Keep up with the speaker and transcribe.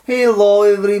Hello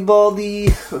everybody.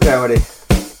 Okay, I'm ready.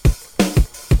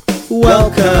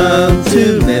 Welcome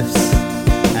to Myths.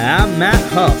 I'm Matt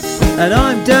Huss. And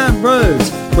I'm Dan Rhodes.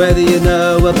 Whether you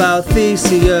know about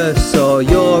Theseus or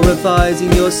you're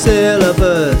revising your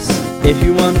syllabus, If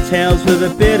you want tales with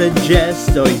a bit of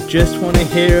jest, or you just want to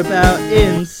hear about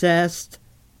incest.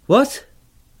 what?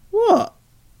 What?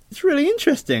 It's really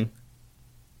interesting.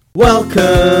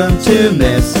 Welcome to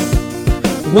Myths.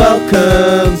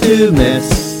 Welcome to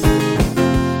Myths.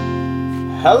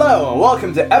 Hello and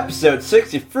welcome to episode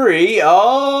 63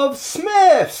 of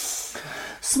Smiths.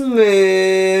 What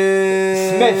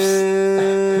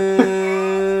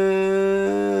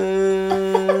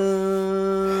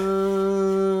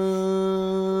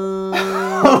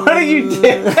are you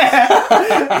doing?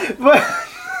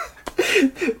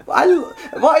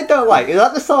 What I don't like is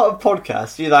at the start of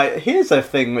podcast, you're like, here's a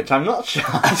thing which I'm not sure.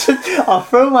 I'll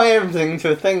throw my everything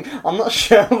into a thing I'm not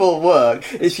sure will work.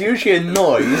 It's usually a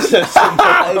noise. It's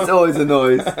always a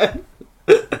noise.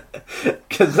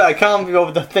 Because I can't be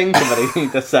able to think of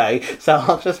anything to say, so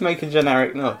I'll just make a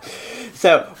generic noise.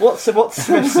 So, what's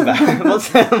Smiths about? What's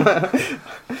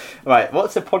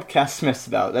the podcast Smiths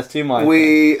about? Let's do my thing.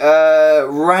 We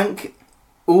rank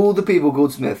all the people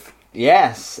called Smith.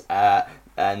 Yes,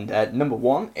 and number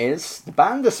one is the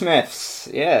band The Smiths.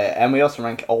 Yeah, and we also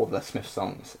rank all the Smith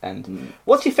songs. And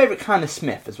what's your favourite kind of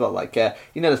Smith as well? Like,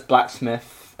 you know, there's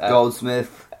blacksmith,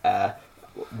 Goldsmith.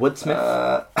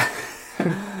 woodsmith.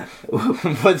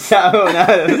 What's that? Oh, no.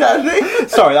 Is that a thing?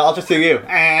 Sorry, I'll just do you.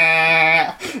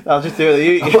 I'll just do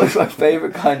you. What's my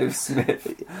favourite kind of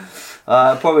Smith?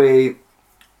 Probably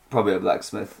a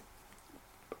blacksmith.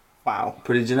 Wow.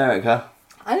 Pretty generic, huh?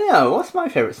 I don't know. What's my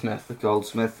favourite Smith? The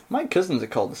Goldsmith. My cousins are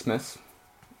called the Smiths,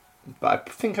 but I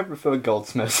think I prefer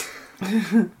Goldsmiths.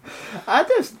 I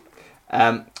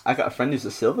got a friend who's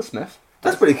a silversmith.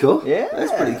 That's pretty cool. Yeah,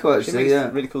 That's pretty cool, She actually, makes yeah.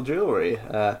 really cool jewellery.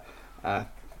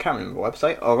 Can't remember the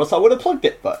website, or else I would have plugged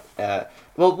it. But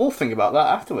well, we'll think about that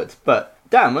afterwards. But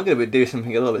Dan, we're going to do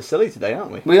something a little bit silly today,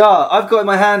 aren't we? We are. I've got in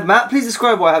my hand. Matt, please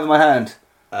describe what I have in my hand.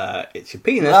 It's your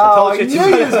penis. Oh, I I knew told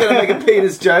you was going to make a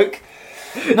penis joke.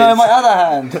 No, my other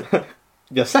hand.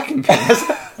 Your second penis.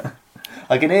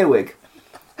 Like an earwig.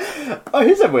 Oh,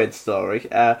 here's a weird story.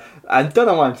 I don't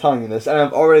know why I'm telling you this, and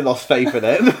I've already lost faith in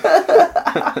it.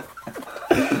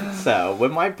 So,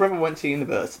 when my brother went to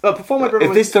university... Well, before my brother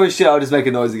If this story's shit, I'll just make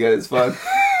a noise again. It's fine.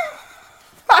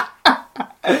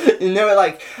 You know,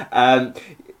 like...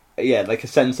 like a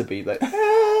sensor beat, like...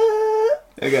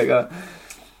 Okay, go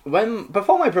on.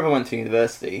 Before my brother went to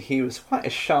university, he was quite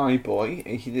a shy boy.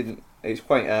 He was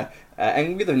quite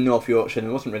and we live in North Yorkshire, and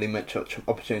there wasn't really much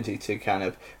opportunity to kind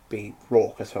of be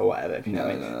raucous or whatever, if you know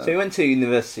what I mean. No. So he went to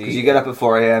university. Because you get up at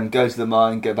 4 a.m, go to the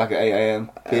mine, get back at 8 a.m,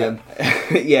 p.m.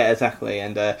 Yeah, exactly.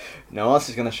 And no one else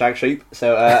is going to shag sheep.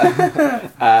 So,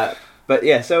 but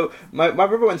yeah, so my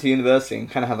brother went to university and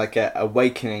kind of had like a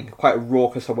awakening, quite a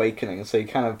raucous awakening. So he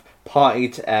kind of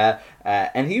partied,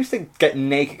 and he used to get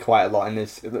naked quite a lot in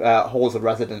his halls of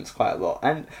residence quite a lot.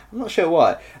 And I'm not sure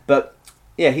why, but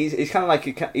yeah, he's kind of like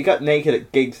he got naked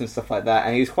at gigs and stuff like that.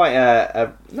 And he was quite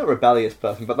a not rebellious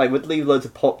person, but like would leave loads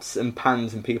of pots and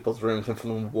pans in people's rooms and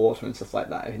fill them with water and stuff like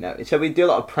that. You know, so we do a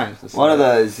lot of pranks. And stuff. One of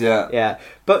those, yeah. Yeah,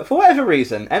 but for whatever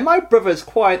reason, and my brother's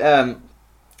quite a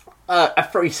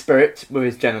free spirit with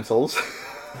his genitals.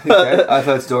 Okay, I've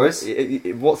heard stories.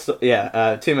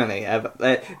 Too many.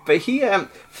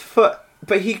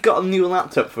 But he got a new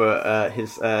laptop for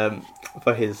his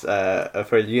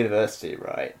university,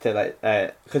 right?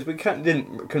 To because we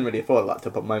couldn't really afford a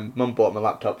laptop, but my mum bought him a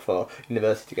laptop for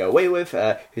university to go away with.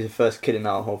 He's the first kid in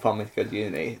our whole family to go to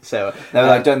uni, so They were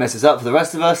like, don't mess this up for the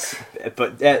rest of us.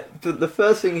 But the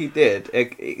first thing he did,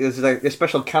 there's like there's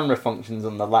special camera functions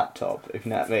on the laptop, if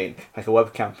you know what I mean, like a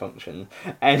webcam function,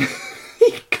 and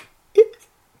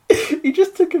he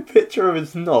just took a picture of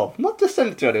his knob, not to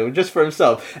send it to anyone, just for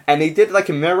himself, and he did like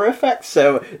a mirror effect,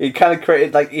 so it kind of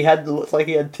created like looked like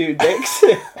he had two dicks.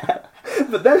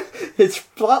 But then his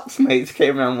flatmates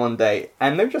came around one day,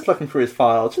 and they were just looking through his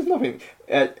files, just nothing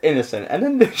innocent, and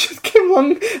then they just came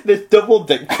along this double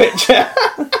dick picture.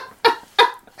 And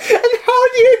how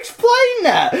do you explain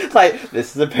that? Like,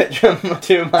 this is a picture of my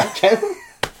two of my chest.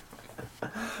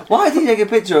 Why did he take a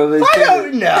picture of his... I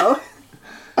don't know.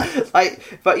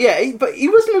 But he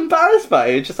wasn't embarrassed by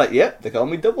it. He was just like, yep, they call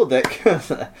me double dick.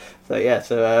 Hey,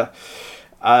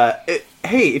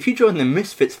 if you join the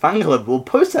Misfits fan club, we'll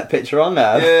post that picture on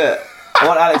there. Yeah. I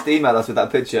want Alex to email us with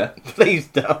that picture. Please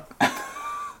don't.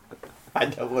 I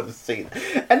don't want to see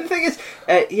that. And the thing is,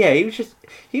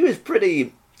 he was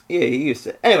pretty Yeah, you used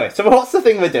to. Anyway, so what's the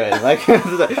thing we're doing? Like,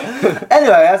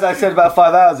 Anyway, as I said about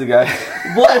 5 hours ago,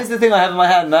 what is the thing I have in my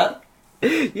hand, Matt?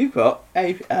 you've got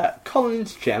a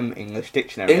Collins Gem English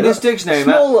Dictionary. English dictionary,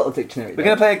 Small Matt. little dictionary. We're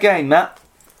going to play a game, Matt.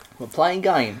 We're playing a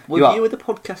game. With You are. you with the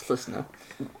podcast listener.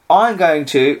 I'm going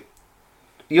to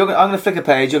flick a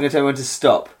page. You're going to tell me when to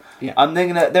stop. Yeah. I'm then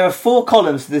going to. There are 4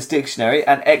 columns to this dictionary,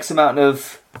 and X amount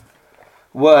of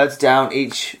words down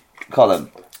each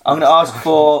column. I'm going to ask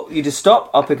for you to stop.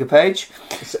 I'll pick a page.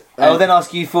 So, I'll then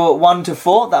ask you for 1 to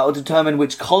 4. That will determine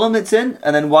which column it's in,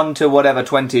 and then 1 to whatever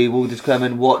 20 will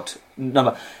determine what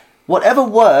number. Whatever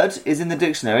word is in the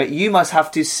dictionary, you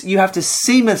have to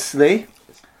seamlessly.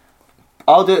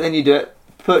 I'll do it, then you do it.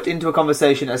 Put into a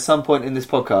conversation at some point in this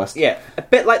podcast. yeah, a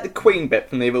bit like the Queen bit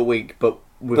from the other week, but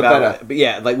without. better. But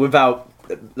yeah, like without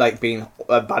like being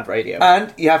bad radio.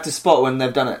 And you have to spot when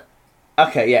they've done it.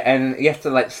 Okay, yeah, and you have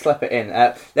to like slip it in.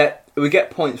 We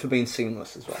get points for being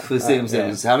seamless as well. For the seams.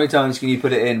 Yeah. How many times can you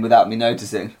put it in without me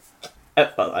noticing?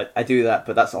 Well, I do that,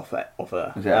 but that's off air.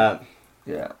 Okay.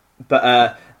 Yeah.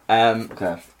 But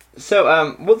Okay.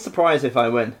 so what's the prize if I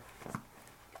win?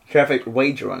 Should I have a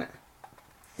wager on it?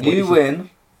 You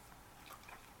win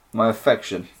my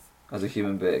affection as a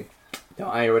human being. No,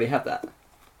 I already have that.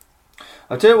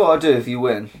 I'll tell you what I'll do if you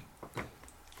win.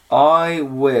 I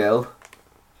will.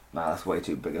 Nah, that's way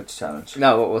too big a challenge.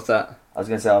 No, what was that? I was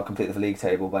going to say I'll complete the league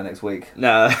table by next week.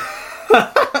 No.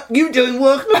 You doing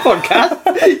work on the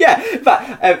podcast? Yeah,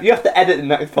 but you have to edit the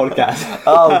next podcast.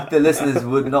 Oh, the listeners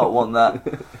would not want that.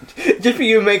 Just for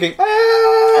you making.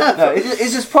 No,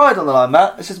 it's just pride on the line,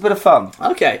 Matt. It's just a bit of fun.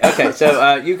 Okay.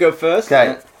 So you go first.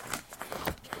 Okay.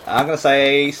 I'm gonna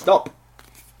say stop.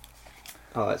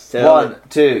 Oh, it's still 1,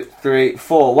 2, 3,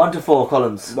 4. 1 to 4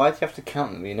 columns. Why do you have to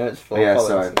count them? You know it's 4 Yeah,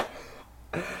 columns.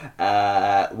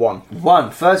 sorry. 1.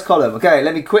 1, first column. Okay,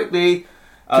 let me quickly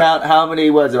count how many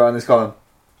words are on this column.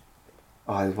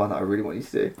 Oh, there's one that I really want you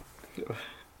to do.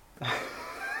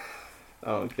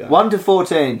 Oh god. 1 to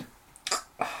 14.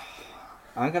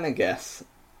 I'm gonna guess.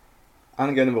 I'm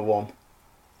gonna go number 1.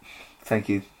 Thank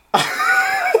you.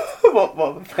 what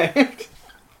the page?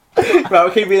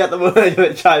 Right, can you read out the word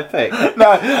which I picked?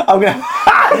 No, I'm gonna.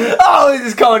 Oh, this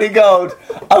is comedy gold.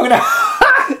 I'm gonna.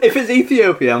 If it's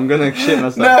Ethiopia, I'm gonna shit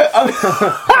myself. No,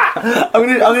 I'm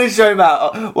gonna show him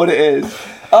out what it is.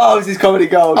 Oh, this is comedy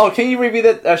gold. Oh, can you read me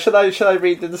the? Should I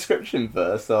read the description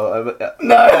first? Or,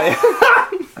 No.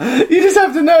 You just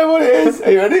have to know what it is.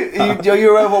 Are you ready? Are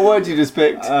you aware of what word you just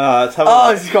picked? let's have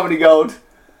Oh, this is comedy gold.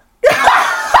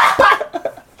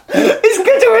 It's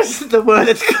clitoris. The word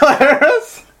is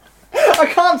clitoris. I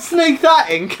can't sneak that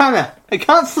in, can I? I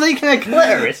can't sneak in a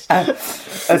clitoris.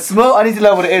 A small. I need to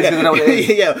know what it is because I know what it is.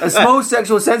 Yeah. A small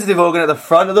sexual sensitive organ at the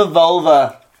front of the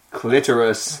vulva.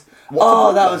 Clitoris.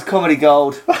 Oh, that was comedy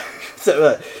gold. So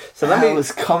let That me.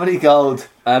 was comedy gold.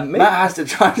 Maybe Matt has to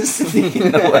try to sneak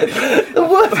in the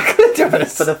word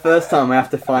clitoris. for the first time, I have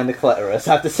to find a clitoris.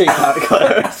 I have to seek out a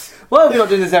clitoris. Why are we not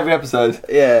doing this every episode?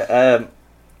 Yeah.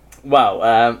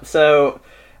 Wow.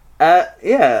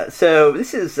 Yeah. So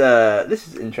this is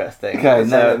interesting. Okay,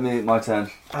 so, now my turn.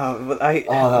 Oh, but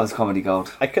Oh, that was comedy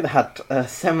gold. I could have had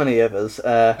so many others. You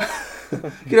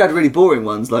could have had really boring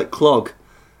ones like clog.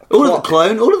 All of the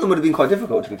clone. All of them would have been quite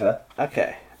difficult, to be fair.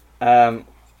 Okay.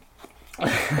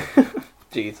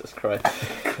 Jesus Christ.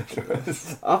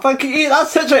 Oh, thank you.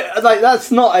 That's such a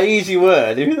that's not an easy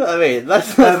word. You know what I mean?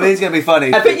 That's. I mean, it's going to be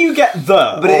funny. I think you get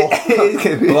the, But it is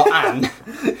going to be. or an.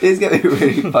 It's going to be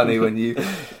really funny when you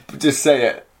just say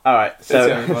it. All right. It's So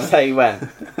gonna be fun. say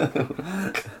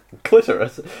when.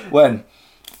 Clitoris. When?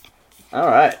 All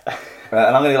right. Right,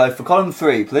 and I'm going to go for column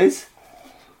 3, please.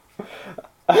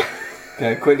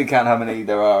 Okay, quickly count how many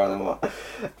there are and then what.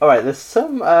 All right. There's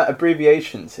some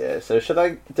abbreviations here. So should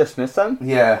I dismiss them?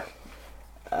 Yeah.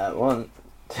 1,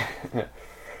 2,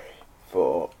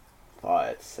 4,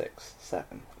 5, 6,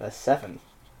 7. There's 7.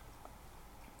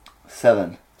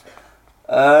 7.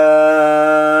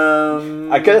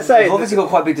 I gotta say, We've obviously got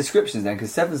quite big descriptions then,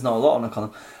 because 7's not a lot on a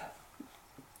column.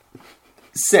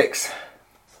 6.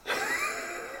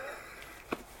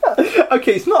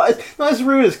 Okay, it's not as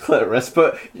rude as clitoris,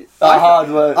 but A hard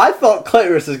word. I thought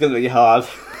clitoris was going to be hard.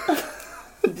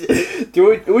 Would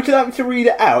you like me to read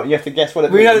it out? You have to guess what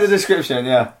it Read means. out the description,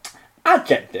 yeah.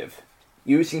 Adjective.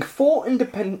 Using 4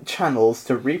 independent channels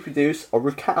to reproduce or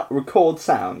record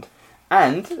sound.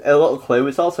 And, a little clue,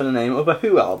 it's also the name of a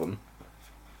Who album.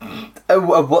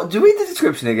 What? Do you read the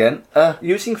description again?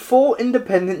 Using 4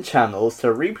 independent channels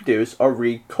to reproduce or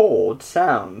record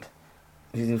sound.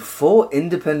 Using 4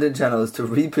 independent channels to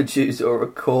reproduce or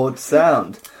record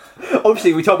sound.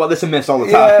 Obviously, we talk about this in myths all the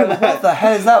Yeah, time. what the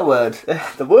hell is that word?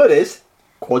 The word is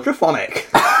Quadraphonic.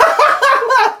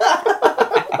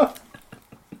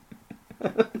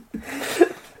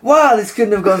 Wow, this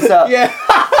couldn't have gone south. Yeah.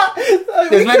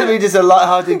 It was meant to be just a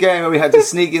light-hearted game where we had to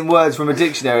sneak in words from a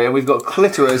dictionary, and we've got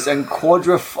clitoris and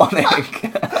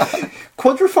quadraphonic.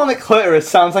 Quadraphonic Clitoris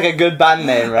sounds like a good band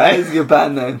name, That right? is your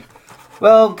band name.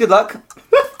 Well, good luck.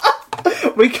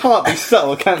 We can't be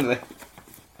subtle, can we?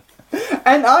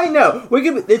 And I know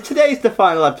today's the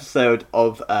final episode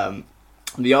of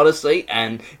the Odyssey,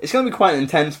 and it's going to be quite an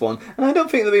intense one. And I don't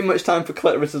think there'll be much time for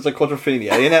clitorises or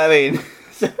quadrophenia. You know what I mean?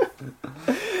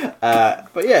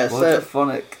 But yeah,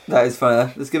 Quadraphonic. That is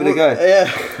funny. Let's give it a go. Yeah.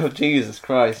 Oh, Jesus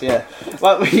Christ. Yeah.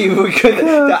 Well, we couldn't.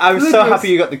 I was so happy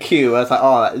you got the cue. I was like,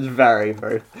 oh, that is very,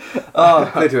 very. Oh,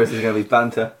 clitoris is going to be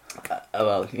banter.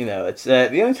 Well, you know, it's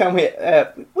the only time we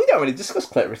don't really discuss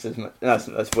clitorises much. That's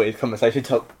a weird conversation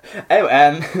talk.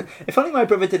 Anyway, if only my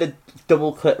brother did a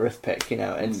double clitoris pick, you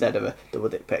know, instead of a double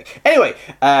dick pick. Anyway,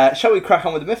 shall we crack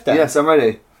on with the myth then? Yes, I'm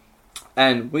ready.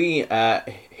 And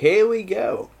here we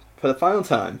go for the final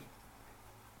time.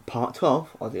 Part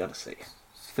 12 of the Odyssey.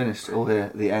 It's finished. All here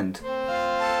at the end.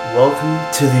 Welcome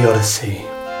to the Odyssey,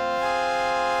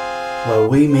 where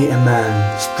we meet a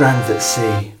man stranded at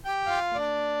sea,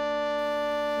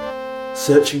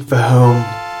 searching for home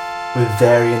with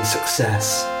varying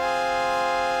success.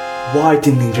 Why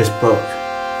didn't he just book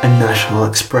a National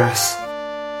Express?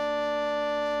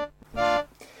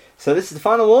 So this is the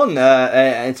final one.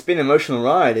 It's been an emotional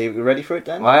ride. Are you ready for it,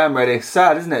 Dan? Well, I am ready. It's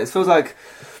sad, isn't it? It feels like,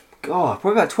 God,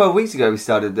 probably about 12 weeks ago we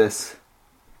started this.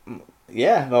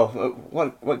 Yeah. Well,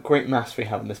 what great maths we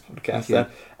have in this podcast. Thank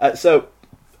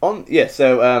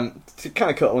you. To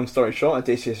kind of cut a long story short,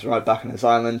 Odysseus arrived back on his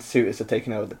island. Suitors are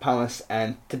taking over the palace,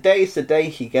 and today's the day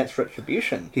he gets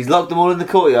retribution. He's locked them all in the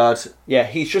courtyard. Yeah,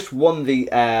 he's just won the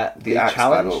axe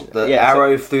challenge. battle. The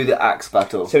arrow through the axe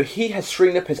battle. So he has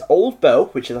stringed up his old bow,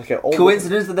 which is like an old...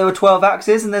 Coincidence that there were 12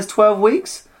 axes and there's 12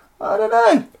 weeks? I don't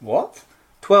know. What?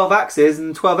 12 axes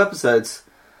and 12 episodes.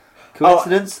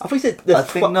 Coincidence? I thought you said... I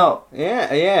think not.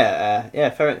 Yeah,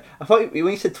 fair enough. I thought when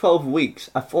you said 12 weeks,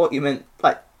 I thought you meant,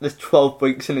 like, there's 12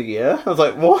 weeks in a year. I was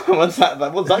like, what? What's that?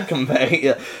 Like, what's that compare?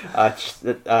 Yeah.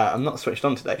 I'm not switched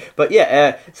on today. But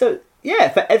yeah,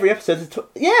 for every episode...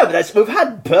 but we've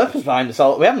had purpose behind us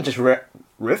all. We haven't just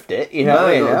riffed it, you know what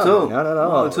I mean? Not at all. Not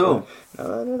Not at all.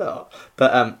 Not at all.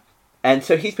 But, and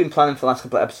so he's been planning for the last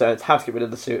couple of episodes how to get rid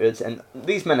of the suitors, and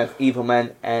these men are evil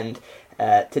men, and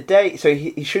today, so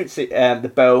he shoots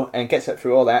the bow and gets it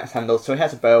through all the axe handles, so he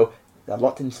has a bow, they're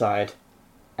locked inside,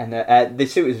 and the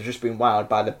suitors have just been wowed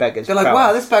by the beggar's They're like, prowess.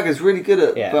 wow, this beggar's really good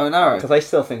at bow and arrow. Because they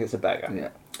still think it's a beggar. Yeah.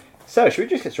 So, should we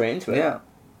just get straight into it? Yeah.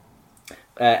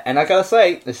 And I gotta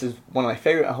say, this is my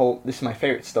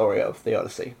favourite story of the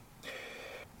Odyssey.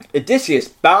 Odysseus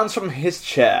bounds from his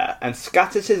chair and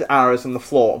scatters his arrows on the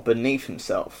floor beneath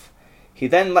himself. He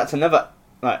then lets another...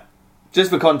 Right. Just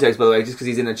for context, by the way, just because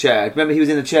he's in a chair. Remember he was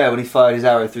in a chair when he fired his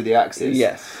arrow through the axes?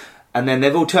 Yes. And then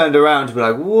they've all turned around to be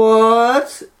like,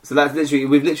 what? So that's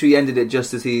we've literally ended it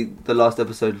just as the last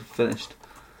episode finished.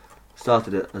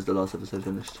 Started it as the last episode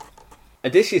finished.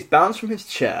 Odysseus bounds from his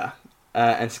chair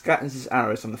and scatters his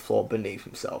arrows on the floor beneath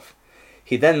himself.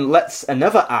 He then lets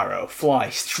another arrow fly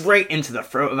straight into the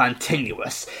throat of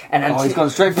Antinous. He's gone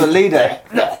straight for the leader.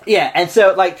 Yeah, and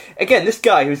so, like, again, this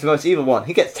guy who's the most evil one,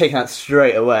 he gets taken out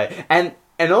straight away. And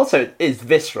also, it is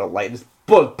visceral, like, there's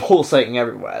blood pulsating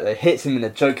everywhere. It hits him in the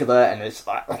jugular, and it's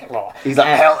like... He's like,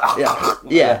 hell.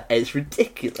 Yeah, it's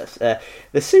ridiculous.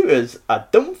 The suitors are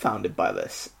dumbfounded by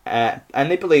this, and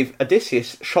they believe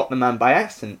Odysseus shot the man by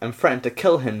accident and threatened to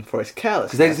kill him for his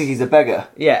carelessness. Because they just think he's a beggar.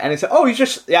 Yeah, and it's like, oh, you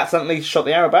accidentally shot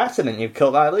the arrow by accident, you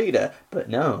killed our leader. But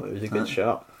no, it was a good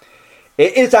shot.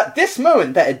 It is at this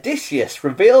moment that Odysseus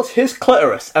reveals his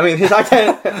clitoris. I mean, his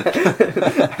identity.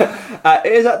 It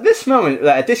is at this moment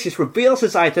that Odysseus reveals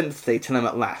his identity to them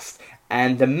at last.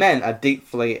 And the men are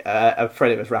deeply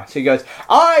afraid of his wrath. So he goes,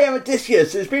 I am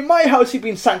Odysseus, it's been my house you've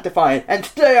been sanctifying, and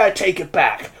today I take it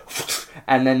back.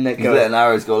 And then it He's goes... letting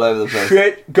arrows go all over the place.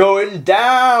 Shit going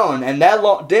down! And they're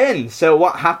locked in. So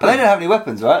what happens? But they don't have any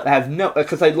weapons, right? They have no...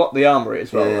 Because they locked the armory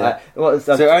as well. Yeah.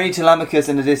 So only Telemachus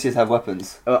and Odysseus have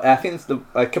weapons. I think it's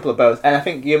a couple of bows. And I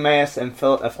think Eumaeus and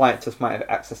Philoctetes might have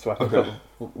access to weapons. Okay.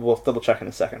 We'll double check in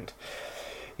a second.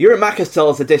 Eurymachus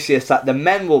tells Odysseus that the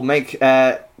men will make...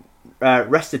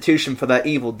 restitution for their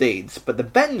evil deeds, but the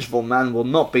vengeful man will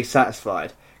not be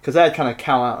satisfied, because they'd kind of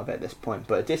cow out of it at this point.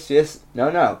 But Odysseus,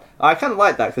 no. I kind of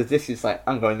like that, because Odysseus is like,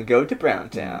 I'm going to go to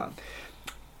Browntown.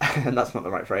 And that's not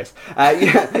the right phrase.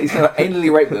 Yeah. He's going to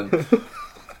anally rape them.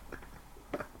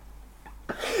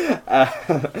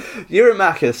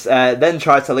 Eurymachus then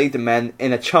tried to lead the men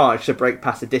in a charge to break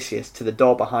past Odysseus to the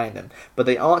door behind him, but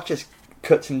the archers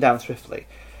cut him down swiftly.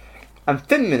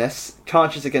 Amphinomus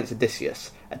charges against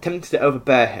Odysseus, attempting to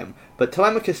overbear him, but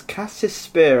Telemachus casts his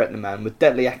spear at the man with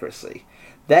deadly accuracy.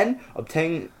 Then,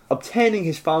 obtaining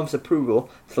his father's approval,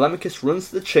 Telemachus runs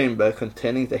to the chamber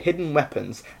containing the hidden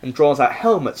weapons and draws out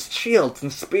helmets, shields,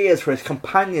 and spears for his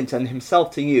companions and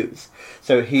himself to use.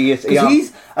 So he is...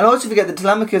 And also forget that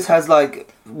Telemachus has,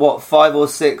 5 or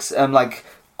 6,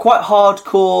 quite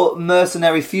hardcore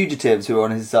mercenary fugitives who are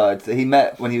on his side that he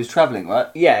met when he was travelling, right?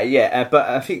 Yeah, but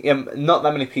I think not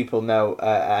that many people know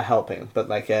are helping, but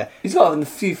he's got a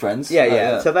few friends.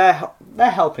 Yeah. So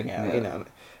they're helping out, Yeah. you know.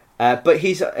 But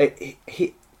he's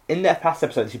he in their past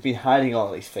episodes he's been hiding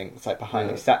all these things behind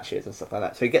these statues and stuff like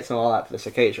that. So he gets them all out for this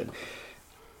occasion.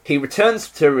 He returns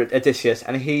to Odysseus,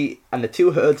 and he and the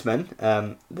two herdsmen,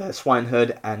 the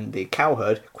swineherd and the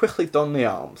cowherd, quickly don the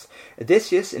arms.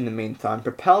 Odysseus, in the meantime,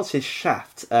 propels his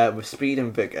shaft with speed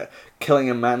and vigour, killing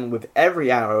a man with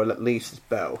every arrow that leaves his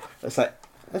bow.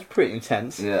 That's pretty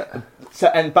intense. Yeah. So,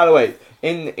 and by the way,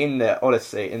 in the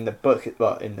Odyssey, in the book,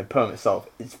 in the poem itself,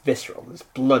 it's visceral. There's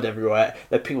blood everywhere.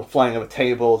 There are people flying over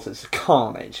tables. It's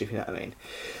carnage, if you know what I mean.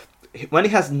 When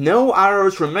he has no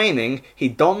arrows remaining, he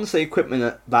dons the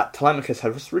equipment that Telemachus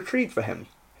has retrieved for him.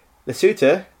 The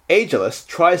suitor, Aegelus,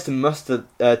 tries to muster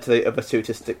the other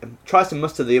suitors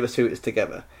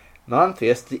together.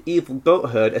 Melanthius, the evil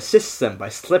goatherd, assists them by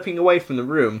slipping away from the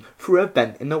room through a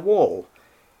vent in the wall.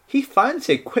 He finds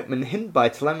the equipment hidden by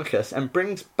Telemachus and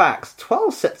brings back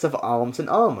 12 sets of arms and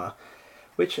armour,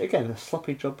 which, again, a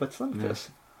sloppy job by Telemachus.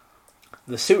 Yeah.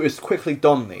 The suitors quickly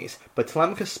don these, but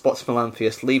Telemachus spots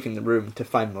Melanthius leaving the room to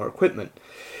find more equipment.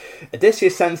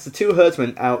 Odysseus sends the two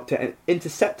herdsmen out to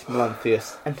intercept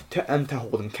Melanthius and to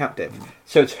hold him captive.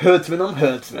 So it's herdsman on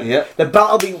herdsman. Yeah. The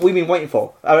battle we've been waiting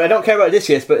for. I don't care about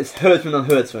Odysseus, but it's herdsman on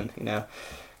herdsman, you know.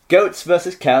 Goats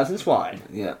versus cows and swine.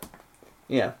 Yeah.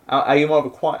 Yeah. Are you more of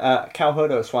a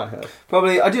cowherd or a swineherd?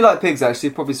 Probably. I do like pigs, actually.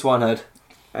 Probably swineherd.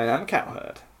 And I'm a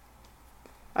cowherd.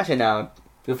 Actually, now...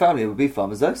 Your family would be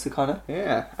farmers, though, so kind of...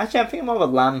 Yeah. Actually, I'm thinking more of a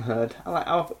lamb herd. I'd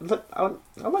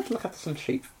like to look after some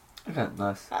sheep. Okay,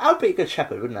 nice. I would be a good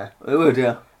shepherd, wouldn't I? It would,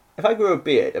 yeah. If I grew a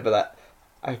beard, I'd be like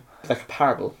a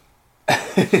parable.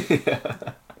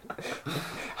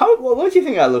 What do you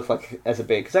think I look like as a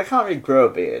beard? Because I can't really grow a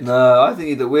beard. No, I think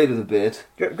you look weird with a beard.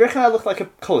 Do you reckon I look like a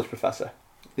college professor?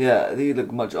 Yeah, I think you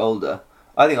look much older.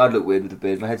 I think I'd look weird with a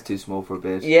beard. My head's too small for a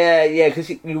beard. Yeah, because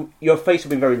your face would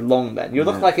be very long then. You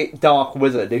look like a dark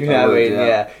wizard, if you know what I mean.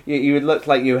 Yeah. You would look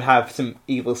like you have some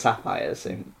evil sapphires.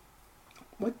 And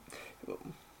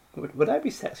would I be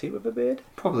sexy with a beard?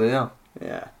 Probably, yeah.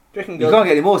 Yeah. Do you reckon you can't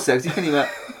get any more sexy, can you, Matt?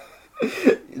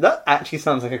 That actually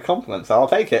sounds like a compliment, so I'll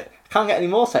take it. Can't get any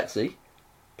more sexy,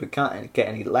 but can't get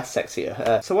any less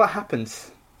sexier. So what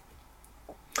happens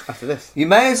after this?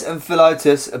 Eumaeus and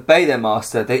Philotas obey their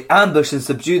master. They ambush and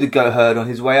subdue the goatherd on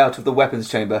his way out of the weapons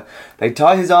chamber. They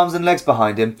tie his arms and legs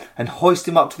behind him and hoist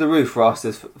him up to the roof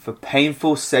for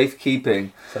painful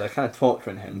safekeeping. So they're kind of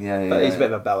torturing him. Yeah. But he's a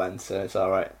bit of a bellend, so it's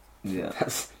alright. Yeah.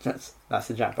 That's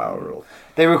the Jack Bauer rule.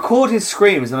 They record his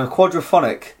screams in a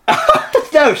quadraphonic.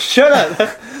 No, shut up!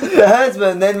 The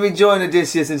herdsmen then rejoin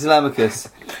Odysseus and Telemachus.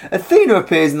 Athena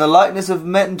appears in the likeness of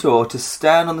Mentor to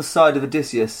stand on the side of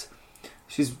Odysseus.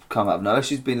 She's come out of nowhere.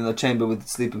 She's been in the chamber with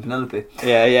sleeping Penelope.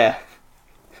 Yeah.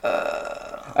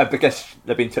 Because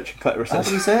they've been touching clitorises. How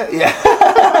do you say it?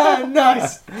 Yeah.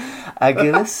 Nice.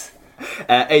 Agilus.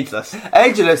 Ageless.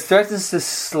 Agelus threatens to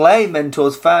slay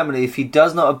Mentor's family if he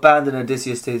does not abandon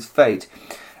Odysseus to his fate.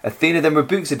 Athena then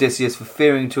rebukes Odysseus for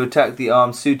fearing to attack the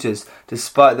armed suitors,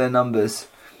 despite their numbers,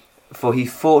 for he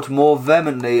fought more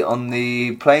vehemently on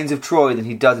the plains of Troy than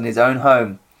he does in his own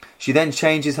home. She then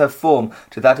changes her form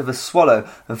to that of a swallow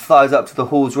and flies up to the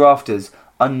hall's rafters,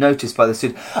 unnoticed by the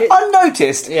suitors.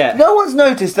 Unnoticed? Yeah. No one's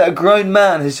noticed that a grown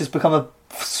man has just become a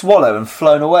swallow and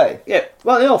flown away. Yeah,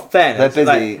 well, in all fairness, they're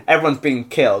busy. Everyone's being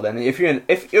killed, and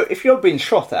if you're being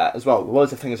shot at as well,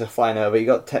 loads of things are flying over. You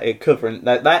got covering.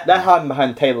 They're hiding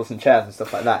behind tables and chairs and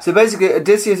stuff like that. So basically,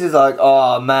 Odysseus is like,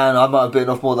 "Oh man, I might have bitten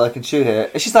off more than I can chew here."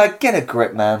 And she's like, "Get a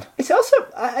grip, man." It's also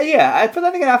but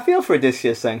then again, I feel for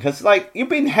Odysseus then, because you've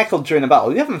been heckled during a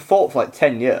battle. You haven't fought for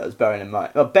 10 years, bearing in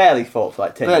mind, well, barely fought for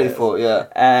 10 years. Barely fought,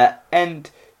 yeah. And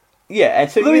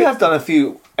so although he has done a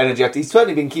few energy acts, he's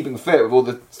certainly been keeping fit with all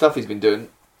the stuff he's been doing.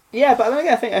 Yeah, but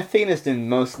I think Athena's doing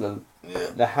most of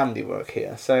the handiwork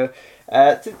here. So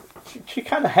she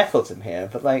kind of heckles him here,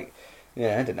 but I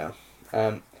don't know.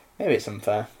 Maybe it's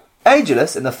unfair.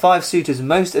 Aegelus and the 5 suitors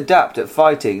most adept at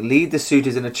fighting lead the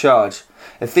suitors in a charge.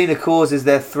 Athena causes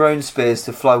their thrown spears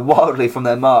to fly wildly from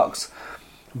their marks,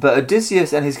 but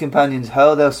Odysseus and his companions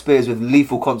hurl their spears with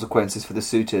lethal consequences for the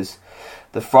suitors.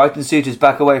 The frightened suitors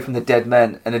back away from the dead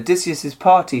men, and Odysseus'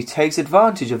 party takes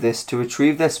advantage of this to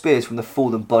retrieve their spears from the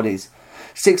fallen bodies.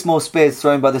 6 more spears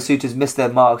thrown by the suitors miss their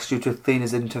marks due to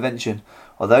Athena's intervention,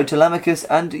 although Telemachus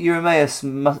and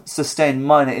Eurymaeus sustain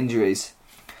minor injuries.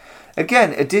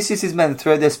 Again, Odysseus' men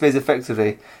throw their spears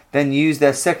effectively, then use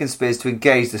their second spears to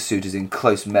engage the suitors in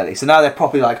close melee. So now they're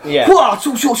properly like, Yeah. Because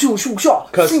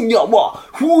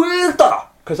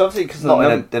obviously, because they're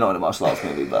not in a martial arts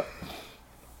movie, but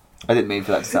I didn't mean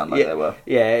for that to sound like they were.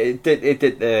 Yeah, it did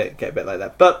get a bit like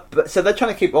that. But so they're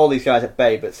trying to keep all these guys at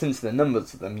bay, but since the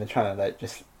numbers of them, they're trying to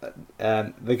just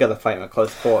they got to fight them at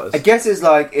close quarters. I guess it's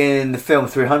like in the film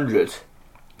 300.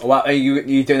 Well, are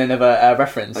you doing another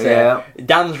reference? Yeah.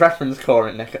 Dan's reference core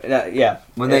in yeah.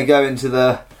 When they go into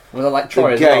the Was it like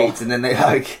Troy as gate, well? and then they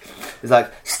it's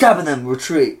like stabbing them,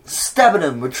 retreat, stabbing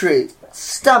them, retreat,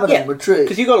 stabbing them, retreat.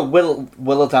 Because you got to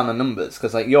whittle down the numbers.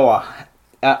 Because like you're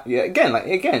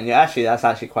actually that's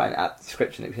actually quite an apt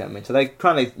description, if you know what I mean. So they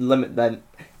trying to limit then.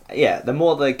 Yeah, the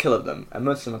more they kill of them, and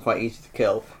most of them are quite easy to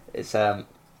kill. It's going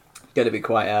to be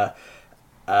quite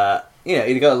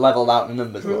you've got to level out the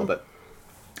numbers a little bit.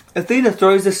 Athena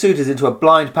throws the suitors into a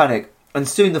blind panic, and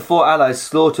soon the 4 allies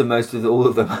slaughter all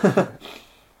of them.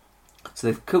 So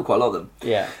they've killed quite a lot of them.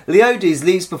 Yeah. Leodes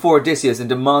leaps before Odysseus and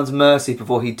demands mercy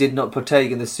before he did not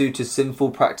partake in the suitors'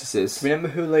 sinful practices. Remember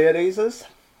who Leodes is?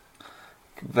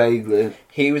 Vaguely.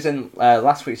 He was in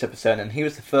last week's episode, and he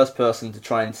was the first person to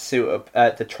try and string up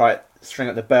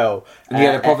the bow. And he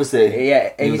had a prophecy.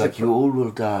 Yeah. He was like, you all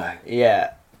will die.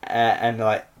 Yeah. And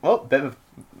like, bit of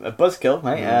a buzzkill,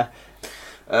 mate. Mm.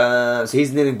 So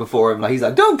he's kneeling before him, he's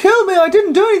like, don't kill me, I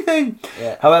didn't do anything.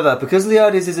 Yeah. However, because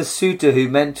Leodes is a suitor who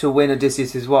meant to win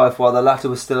Odysseus' wife while the latter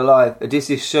was still alive,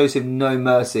 Odysseus shows him no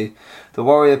mercy. The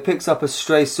warrior picks up a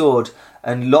stray sword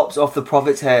and lops off the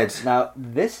prophet's head. Now,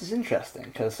 this is interesting,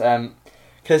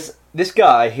 because this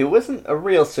guy, he wasn't a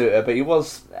real suitor, but he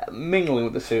was mingling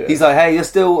with the suitor. He's like, hey, you're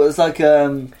still, it's like,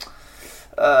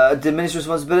 diminished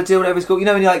responsibility or whatever it's called. You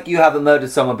know when you haven't murdered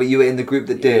someone but you were in the group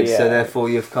that did, so therefore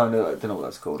you've kind of, I don't know what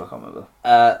that's called, I can't remember.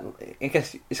 I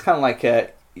guess it's kind of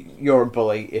like you're a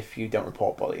bully if you don't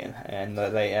report bullying, and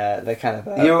they kind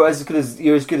of you're as good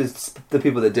as the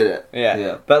people that did it.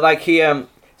 Yeah. But like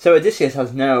so Odysseus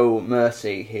has no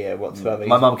mercy here whatsoever.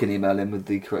 My mum can email him with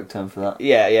the correct term for that.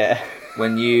 Yeah.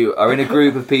 When you are in a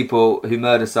group of people who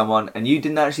murder someone and you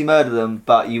didn't actually murder them,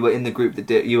 but you were in the group that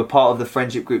did, you were part of the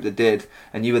friendship group that did,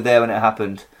 and you were there when it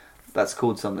happened, that's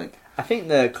called something. I think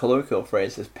the colloquial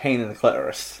phrase is pain in the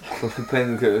clitoris. Pain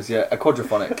in the clitoris, yeah. A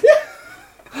quadraphonic.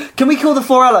 Can we call the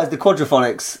 4 allies the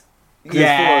quadraphonics?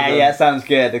 Yeah, sounds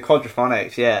good. The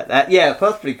quadraphonics, yeah.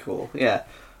 That's pretty cool, yeah.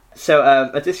 So,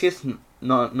 Odysseus,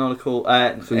 not a cool...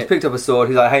 so he's picked up a sword,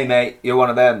 he's like, hey mate, you're one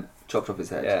of them. Chopped off his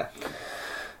head. Yeah.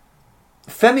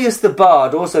 Phemius the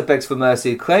bard also begs for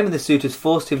mercy, claiming the suitors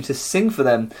forced him to sing for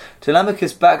them.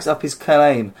 Telemachus backs up his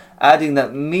claim, adding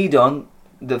that Medon,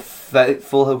 the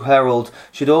faithful herald,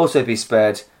 should also be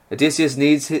spared. Odysseus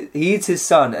heeds his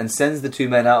son and sends the 2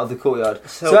 men out of the courtyard.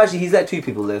 So actually, he's let 2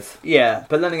 people live. Yeah,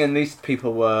 but then again, these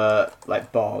people were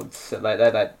like bards, so like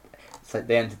it's like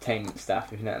the entertainment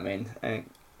staff, if you know what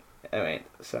I mean.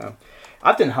 So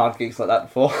I've done hard gigs like that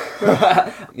before.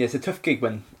 Yeah, it's a tough gig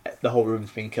when the whole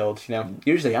room's been killed.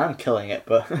 Usually I'm killing it,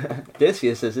 but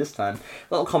Odysseus is this time.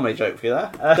 Little comedy joke for you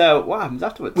there. So what happens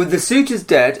afterwards? With the suitors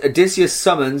dead, Odysseus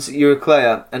summons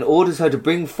Eurycleia and orders her to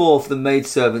bring forth the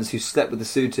maidservants who slept with the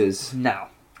suitors. Now,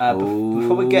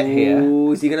 before we get here,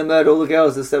 is he going to murder all the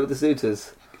girls that slept with the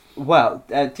suitors? Well,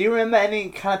 do you remember any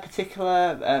kind of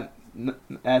particular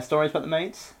stories about the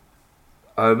maids?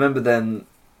 I remember them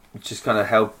just kind of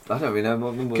help. I don't really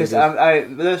know. Because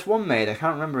there's one maid, I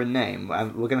can't remember her name.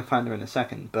 We're going to find her in a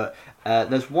second. But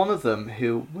there's one of them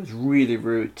who was really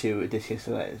rude to Odysseus.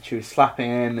 She was slapping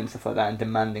him and stuff like that, and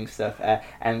demanding stuff.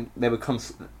 And they were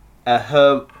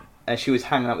she was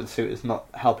hanging out with the suitors, not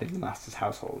helping the master's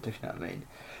household, if you know what I mean.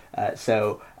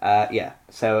 So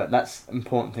that's an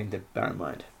important thing to bear in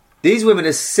mind. These women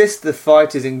assist the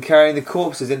fighters in carrying the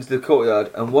corpses into the courtyard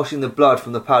and washing the blood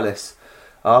from the palace.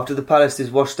 After the palace is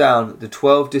washed down, the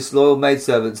 12 disloyal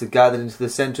maidservants are gathered into the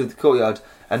centre of the courtyard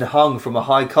and hung from a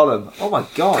high column. Oh my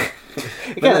god!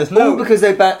 Again, all because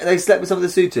they slept with some of the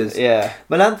suitors. Yeah.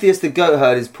 Melanthius the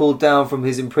goatherd is pulled down from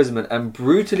his imprisonment and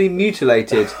brutally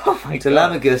mutilated. Oh my god!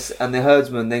 Telemachus and the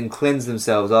herdsmen then cleanse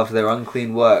themselves after their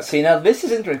unclean work. See, now this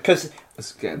is interesting because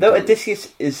though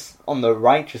Odysseus is on the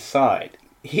righteous side,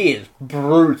 he is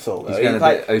brutal. Though. He's going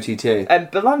like, a bit OTT. And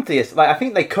Belantius, like I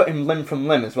think they cut him limb from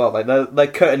limb as well. Like they're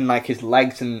cutting like his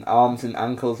legs and arms and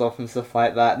ankles off and stuff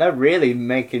like that. They're really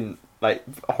making like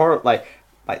horror, like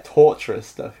torturous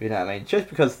stuff. You know what I mean? Just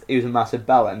because he was a massive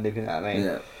bellend, if you know what I mean.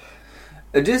 Yeah.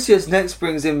 Odysseus next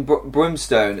brings in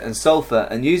brimstone and sulphur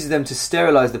and uses them to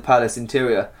sterilise the palace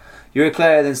interior.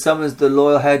 Eurycleia then summons the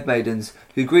loyal handmaidens,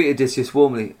 who greet Odysseus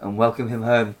warmly and welcome him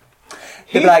home.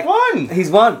 He's won!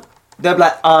 He's won! They'll be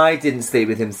like, I didn't sleep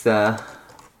with him, sir.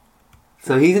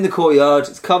 So he's in the courtyard,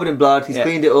 it's covered in blood, he's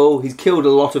cleaned it all, he's killed a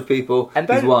lot of people, and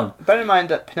he's won. Bear in mind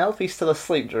that Penelope's still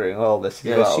asleep during all this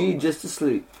as well. She's just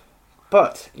asleep.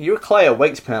 But Eurycleia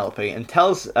wakes Penelope and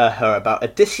tells her about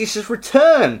Odysseus'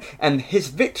 return and his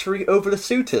victory over the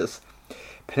suitors.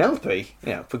 Penelope,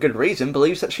 for good reason,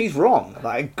 believes that she's wrong.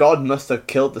 Like, God must have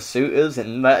killed the suitors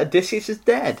and that Odysseus is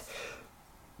dead.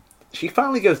 She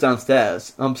finally goes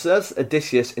downstairs and observes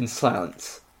Odysseus in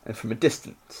silence and from a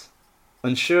distance,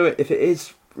 unsure if it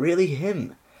is really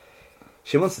him.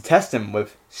 She wants to test him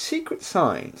with secret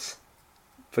signs.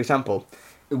 For example,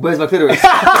 where's my clitoris?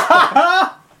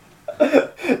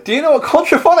 Do you know what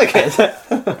contraphonic is?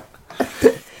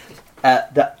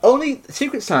 The only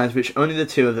secret signs which only the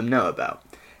two of them know about.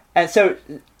 And so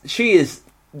she is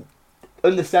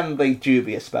understandably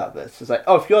dubious about this. It's like,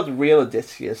 if you're the real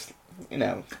Odysseus,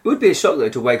 It would be a shock, though,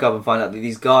 to wake up and find out that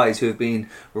these guys who have been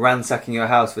ransacking your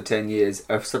house for 10 years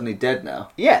are suddenly dead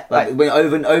now. Yeah. Like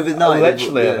overnight.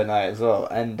 Literally overnight as well.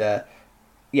 And,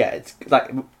 it's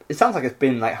like... It sounds like it's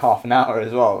been like half an hour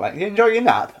as well. Like, you enjoy your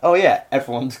nap? Oh yeah,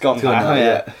 everyone's gone now.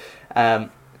 Yeah.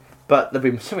 But there've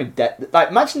been so many dead. Like,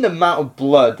 imagine the amount of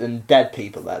blood and dead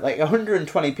people there. Like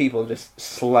 120 people just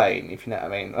slain. If you know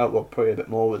what I mean. Oh, well, probably a bit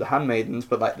more with the handmaidens,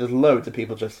 but like there's loads of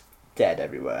people just dead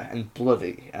everywhere and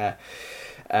bloody.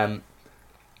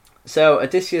 So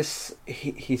Odysseus,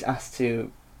 he's asked to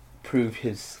prove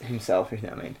himself. If you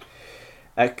know what I mean.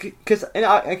 Because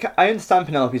I understand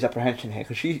Penelope's apprehension here,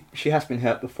 because she has been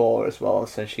hurt before as well,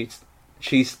 so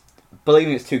she's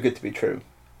believing it's too good to be true.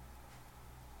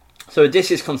 So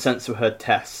Odysseus consents to her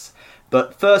tests,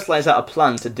 but first lays out a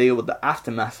plan to deal with the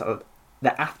aftermath of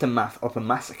the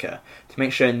massacre, to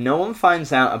make sure no one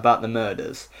finds out about the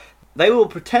murders. They will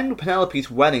pretend Penelope's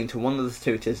wedding to one of the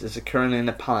suitors is occurring in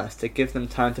the palace to give them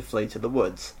time to flee to the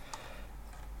woods.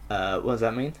 What does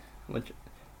that mean?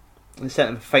 They're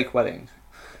setting up a fake wedding.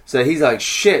 So he's like,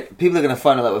 shit, people are going to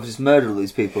find out that we've just murdered all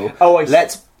these people.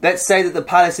 Let's say that the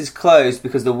palace is closed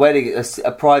because the wedding,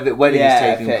 a private wedding is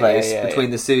taking place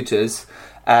between the suitors,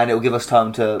 and it will give us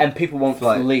time to... And people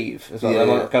won't leave as well. They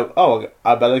won't go,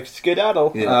 I better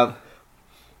skedaddle. Yeah.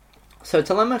 So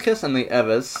Telemachus and the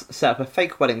others set up a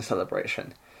fake wedding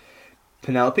celebration.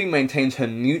 Penelope maintains her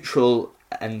neutral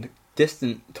and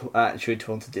distant attitude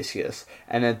towards Odysseus,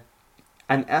 and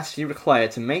asks Eurycleia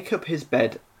to make up his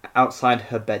bed outside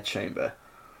her bedchamber.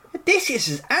 Odysseus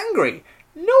is angry.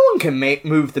 No one can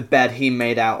move the bed he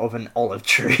made out of an olive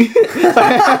tree.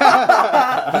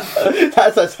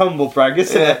 That's humble brag,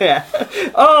 isn't it? Yeah.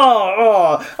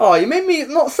 Oh! You made me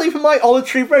not sleep in my olive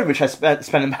tree bread, which I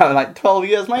spent about 12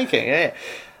 years making. Yeah.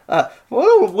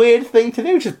 What a weird thing to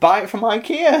do. Just buy it from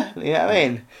IKEA. You know what I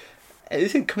mean?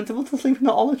 Is it comfortable to sleep in an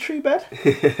olive tree bed?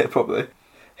 Yeah, probably.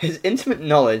 His intimate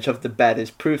knowledge of the bed is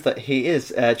proof that he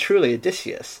is truly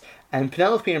Odysseus, and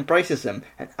Penelope embraces him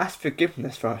and asks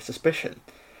forgiveness for her suspicion.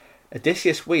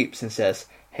 Odysseus weeps and says,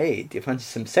 "Hey, do you fancy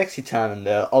some sexy time in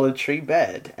the olive tree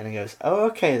bed?" And he goes, "Oh,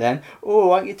 okay then. Oh,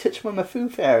 why don't you touch my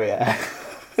foof area?"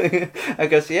 I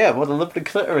goes, "Yeah, what a lovely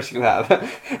clitoris you have."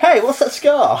 "Hey, what's that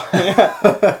scar?"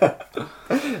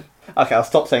 Okay, I'll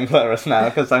stop saying clitoris now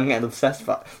because I'm getting obsessed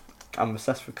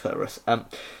with clitoris.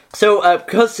 So,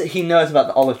 because he knows about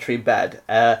the olive tree bed,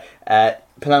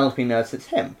 Penelope knows it's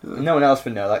him. No one else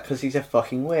would know that because he's a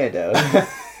fucking weirdo.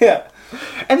 Yeah.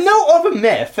 And no other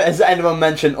myth has anyone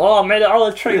mentioned, I made an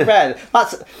olive tree bed.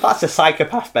 That's a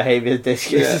psychopath behaviour,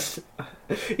 Odysseus.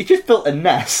 Yeah. He just built a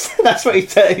nest. That's what he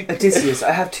did. Odysseus,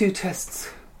 I have 2 tests.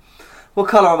 What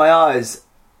colour are my eyes?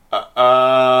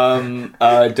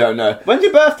 I don't know. When's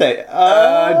your birthday?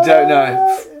 I don't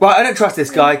know. Right, I don't trust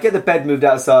this guy. Get the bed moved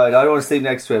outside. I don't want to sleep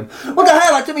next to him. What the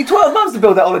hell? It took me 12 months to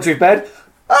build that olive tree bed.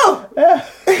 Oh, yeah.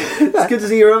 It's good to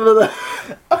see you remember that.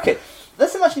 Okay,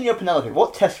 let's imagine you're Penelope.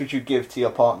 What test would you give to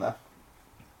your partner?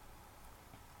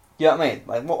 You know what I mean?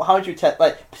 Like, how would you test?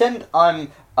 Like, pretend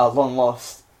I'm a long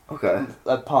lost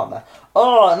partner.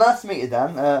 Oh, nice to meet you,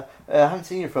 Dan. I haven't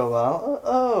seen you for a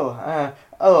while.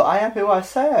 I am who I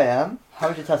say I am. How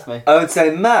would you test me? I would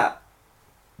say, Matt,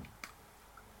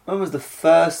 when was the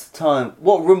first time?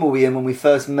 What room were we in when we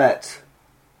first met?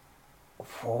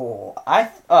 I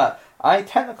I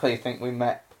technically think we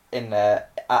met in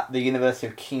at the University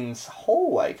of King's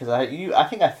hallway because I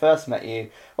think I first met you.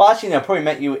 Well, actually, no, I probably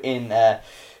met you in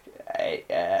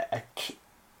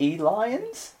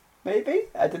E-Lions. Maybe,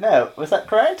 I don't know. Was that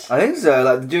correct? I think so.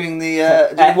 Like doing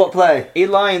the doing what play?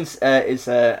 E-Lions is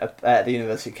at the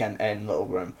University of Kent in Little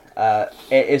Room.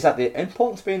 It is at the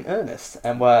Importance of Being Earnest,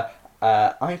 and where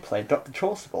I played Dr.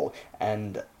 Chaucerable,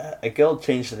 and a girl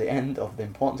changed at the end of the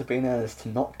Importance of Being Earnest to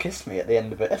not kiss me at the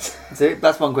end of it. See,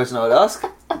 that's one question I would ask.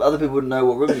 Other people wouldn't know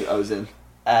what room I was in.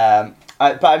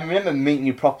 But I remember meeting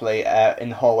you properly in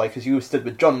the hallway because you stood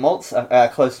with John Maltz, a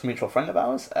close mutual friend of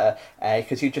ours,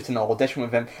 because you just did an audition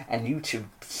with him, and you two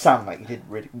sound like you did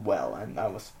really well, and I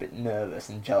was a bit nervous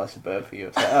and jealous of both of you.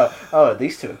 It's like, oh,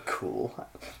 these two are cool.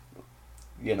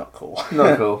 You're not cool.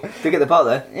 Not cool. Did you get the part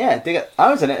there? Yeah, I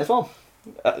was in it as well.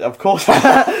 Of course. So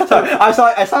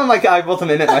I sound like I wasn't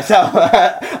in it myself.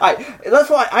 That's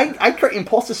why I create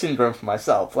imposter syndrome for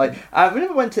myself. Like I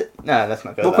never went to. No, let's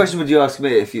not go. What question would you ask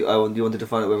me if you wanted to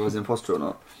find out whether I was an imposter or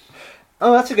not?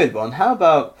 Oh, that's a good one. How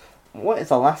about what is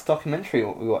the last documentary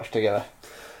we watched together?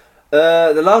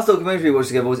 The last documentary we watched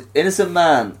together was Innocent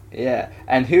Man. Yeah,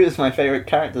 and who is my favourite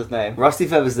character's name? Rusty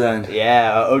Featherstone.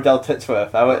 Yeah, Odell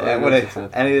Titsworth. I would Titsworth.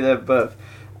 any of them both.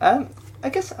 I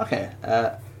guess okay.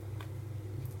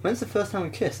 When's the first time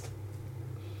we kissed?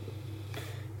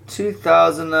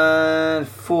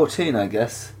 2014, I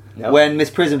guess. Nope. When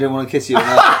Miss Prism didn't want to kiss you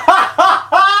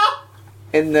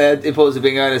in the Importance of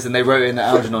Being Earnest, and they wrote in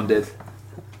that Algernon did.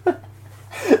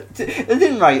 They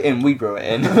didn't write it in, we wrote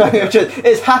it in.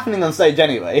 It's happening on stage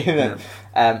anyway. Yeah.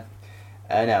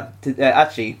 No.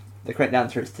 Actually, the correct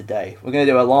answer is today. We're going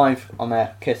to do a live on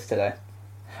air kiss today.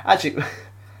 Actually,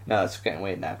 no, it's getting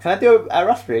weird now. Can I do a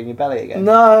raspberry in your belly again?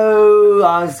 No,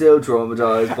 I'm still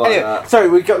traumatised by Anyway, that. sorry,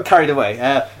 we got carried away.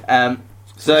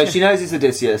 So she knows it's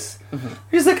Odysseus. Mm-hmm.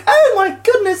 She's like, oh my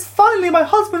goodness, finally my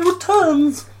husband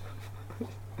returns.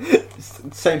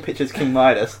 Same picture as King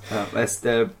Midas. Oh, that's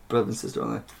their brother and sister,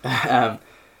 aren't they?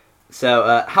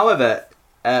 However,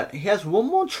 he has one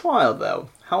more trial, though.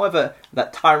 However,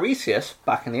 that Tiresias,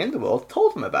 back in the underworld,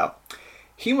 told him about.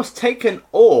 He must take an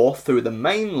oar through the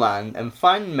mainland and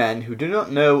find men who do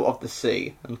not know of the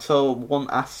sea, until one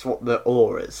asks what the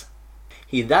oar is.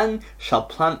 He then shall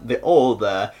plant the oar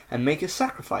there and make a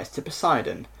sacrifice to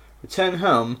Poseidon, return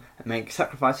home and make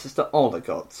sacrifices to all the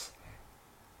gods.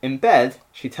 In bed,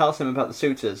 she tells him about the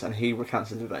suitors, and he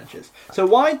recounts his adventures. So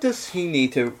why does he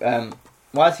need to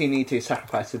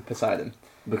sacrifice to Poseidon?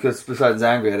 Because Poseidon's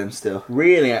angry at him still.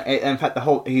 Really, in fact,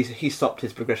 he stopped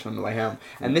his progression on the way home,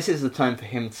 and this is the time for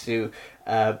him to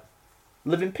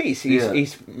live in peace.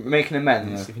 He's making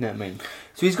amends, if you know what I mean.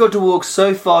 So he's got to walk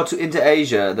so far into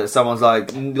Asia that someone's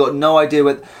like got no idea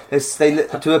what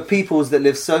to a peoples that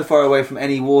live so far away from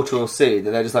any water or sea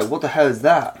that they're just like, what the hell is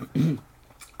that?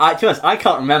 To be honest, I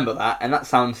can't remember that, and that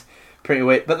sounds pretty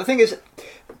weird. But the thing is,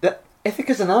 that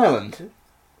Ithaca's an island.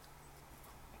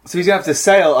 So he's gonna have to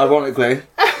sail, ironically.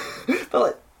 But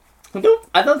like,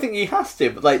 I don't think he has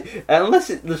to. But like, unless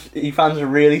he finds a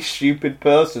really stupid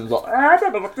person, who's like, I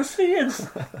don't know what the sea is.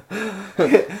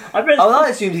 I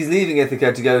assumed he's leaving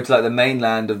Ithaca to go to like the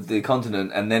mainland of the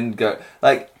continent and then go.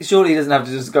 Like, surely he doesn't have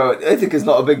to just go. Ithaca's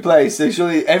not a big place, so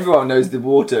surely everyone knows the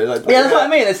water. Like, yeah, that's what I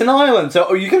mean. It's an island,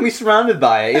 so you can be surrounded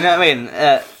by it. You know what I mean?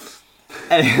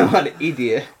 What an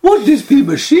idiot! What this be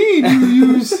machine you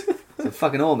use? It's a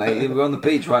fucking oar, mate. We're on the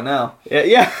beach right now.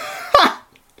 Yeah.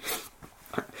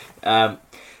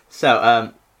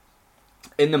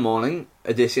 In the morning,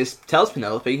 Odysseus tells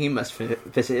Penelope he must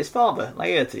visit his father,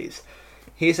 Laertes.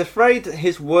 He is afraid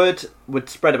his word would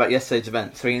spread about yesterday's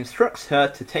event, so he instructs her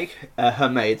to take her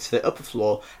maids to the upper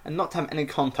floor and not to have any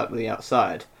contact with the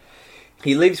outside.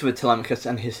 He leaves with Telemachus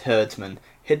and his herdsmen,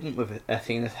 hidden with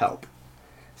Athena's help.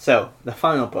 So, the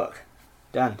final book.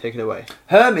 Dan, take it away.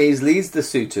 Hermes leads the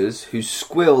suitors, who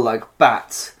squeal like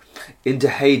bats, into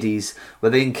Hades, where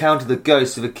they encounter the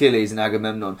ghosts of Achilles and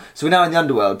Agamemnon. So we're now in the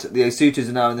underworld. The suitors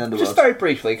are now in the underworld. Just very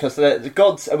briefly, because the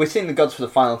gods, we're seeing the gods for the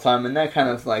final time, and they're kind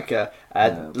of like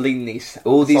leading these.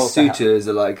 All these suitors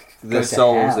are like their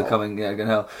souls are coming, going to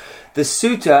hell. The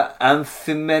suitor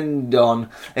Amphimedon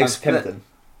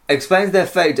explains their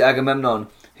fate to Agamemnon,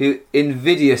 who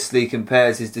invidiously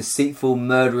compares his deceitful,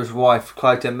 murderous wife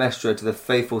Clytemnestra to the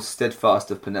faithful steadfast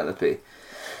of Penelope.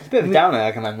 It's a bit of a downer,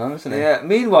 Agamemnon, isn't it? Yeah.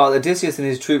 Meanwhile, Odysseus and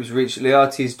his troops reach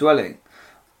Laertes' dwelling.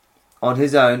 On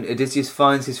his own, Odysseus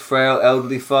finds his frail,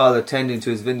 elderly father tending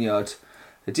to his vineyard.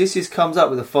 Odysseus comes up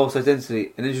with a false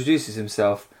identity and introduces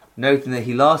himself, noting that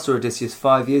he last saw Odysseus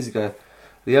 5 years ago.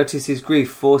 Laertes'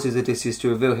 grief forces Odysseus to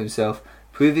reveal himself,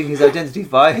 proving his identity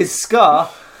via his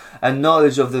scar and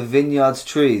knowledge of the vineyard's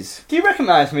trees. Do you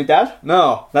recognise me, Dad?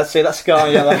 No. Let's see that scar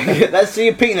on your leg. Let's see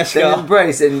your penis They scar.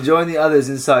 embrace and join the others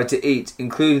inside to eat,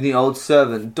 including the old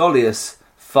servant Dolius,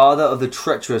 father of the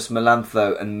treacherous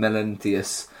Melantho and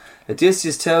Melanthius.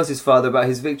 Odysseus tells his father about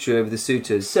his victory over the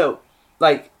suitors. So,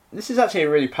 this is actually a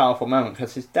really powerful moment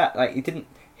because his dad,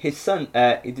 his son,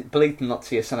 he believed him not to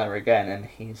see his son ever again, and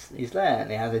he's there, and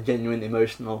he has a genuine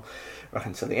emotional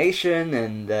reconciliation,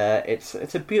 and it's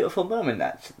a beautiful moment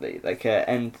actually.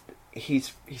 And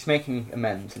he's making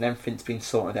amends, and everything's been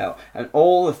sorted out, and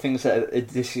all the things that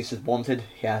Odysseus has wanted,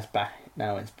 he has back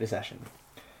now in his possession.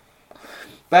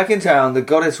 Back in town, the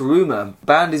goddess Ruma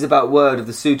bandies about word of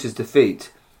the suitors'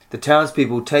 defeat. The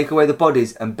townspeople take away the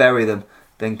bodies and bury them,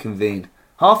 then convene.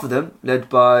 Half of them, led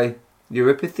by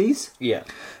Eurypithes, Yeah.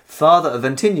 father of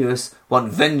Antinous,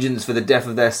 want vengeance for the death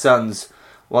of their sons,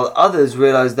 while others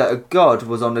realise that a god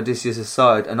was on Odysseus'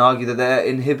 side and argue that their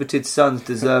inhibited sons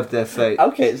deserved their fate.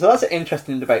 Okay, so that's an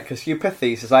interesting debate because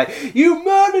Eurypithes is like, "You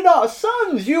murdered our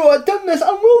sons! You have done this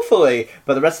unwillfully!"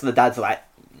 But the rest of the dads are like,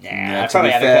 "Nah, To be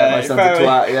fair, my son's a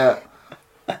twat, yeah.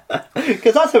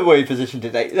 Because that's a weird position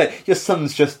today. Like, your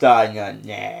son's just died, and you're like,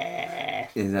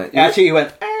 nah. Exactly. Actually, you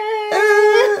went,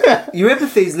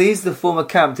 Eurypithes leaves the former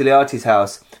camp to Laertes'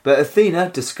 house, but Athena,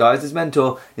 disguised as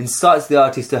mentor, incites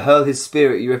Laertes to hurl his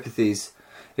spear at Eurypithes.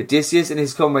 Odysseus and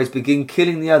his comrades begin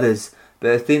killing the others,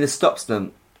 but Athena stops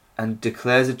them and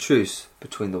declares a truce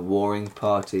between the warring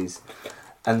parties.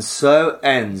 And so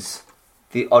ends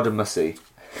the Odyssey.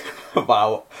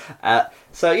 wow.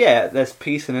 So yeah, there's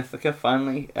peace in Ithaca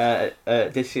finally.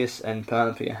 Odysseus and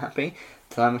Penelope are happy.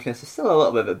 Telemachus is still a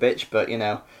little bit of a bitch, but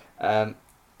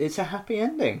it's a happy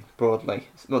ending, broadly.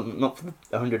 Well, not for the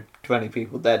 120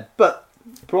 people dead, but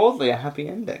broadly a happy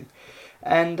ending.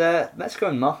 And let's go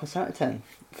and mark us out of 10.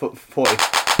 40.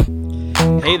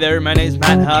 Hey there, my name is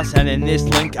Matt Haas, and in this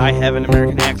link I have an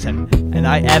American accent, and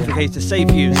I advocate the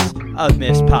safe use of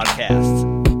missed podcasts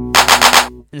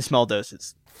in small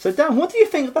doses. So Dan, what do you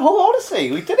think of the whole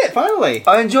Odyssey? We did it finally.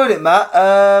 I enjoyed it, Matt.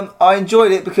 I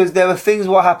enjoyed it because there were things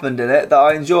what happened in it that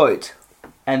I enjoyed.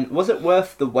 And was it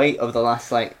worth the wait of the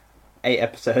last 8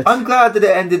 episodes? I'm glad that it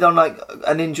ended on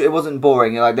an intro. It wasn't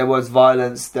boring. There was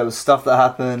violence. There was stuff that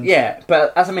happened. Yeah,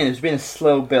 but as I mean, it's been a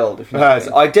slow build. If you know what I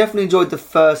mean. I definitely enjoyed the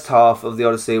first half of the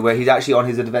Odyssey where he's actually on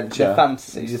his adventure. The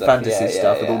fantasy His stuff, fantasy yeah,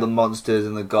 stuff yeah, with yeah. all the monsters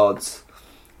and the gods,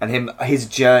 and his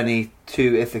journey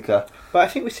to Ithaca. But I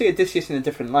think we see Odysseus in a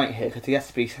different light here because he has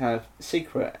to be kind of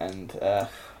secret and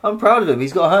I'm proud of him.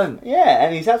 He's got a home. yeah,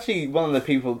 and he's actually one of the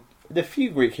people, the few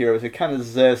Greek heroes who kind of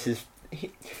deserves his.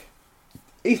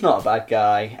 He's not a bad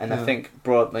guy, and I think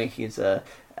broadly he's a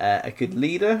good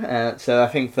leader. So I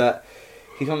think that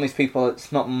he's one of these people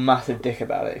that's not massive dick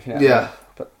about it. If you know what I mean.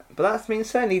 But that being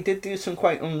said, he did do some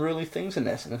quite unruly things in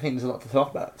this, and I think there's a lot to talk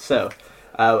about. So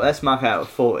let's mark out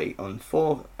 40 on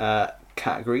 4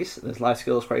 categories. There's life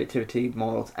skills, creativity,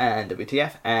 morals, and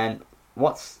WTF. And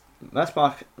let's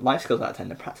mark life skills out of 10,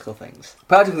 the practical things.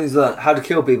 Practical things like how to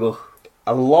kill people,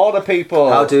 A lot of people.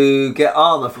 how to get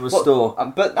armour from a store.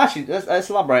 But actually, let's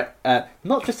elaborate.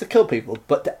 Not just to kill people,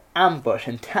 but to ambush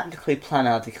and tactically plan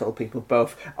how to kill people,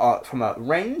 both from a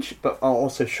range, but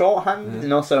also shorthand,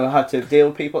 and also how to deal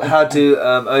with people. How to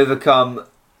overcome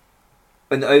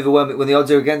and overwhelm it when the odds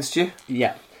are against you.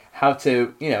 Yeah. How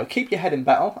to, keep your head in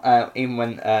battle, even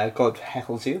when God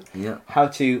heckles you. Yeah. How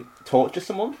to torture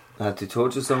someone. How to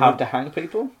torture someone. How to hang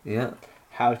people. Yeah.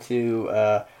 How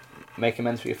to make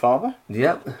amends with your father.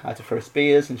 Yep. How to throw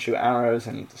spears and shoot arrows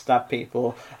and stab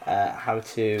people. How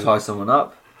to Tie someone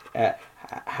up.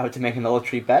 how to make a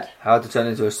military bed. How to turn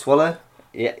into a swallow.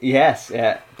 Yeah. Yes.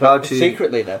 Yeah. How But to-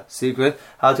 secretly though. Secret.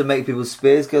 How to make people's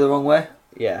spears go the wrong way.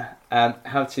 Yeah.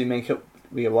 How to make up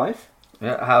with your wife.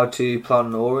 Yeah. How to plant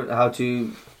an oar. How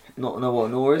to not know what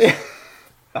an oar is.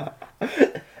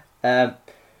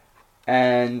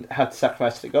 And how to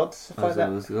sacrifice to the gods. Stuff like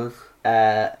that. was good.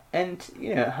 And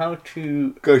how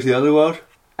to Go to the underworld.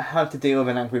 how to deal with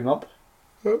an angry mob.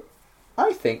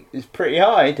 I think is pretty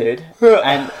high, dude.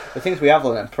 And the things we have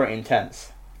on them are pretty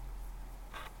intense.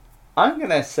 I'm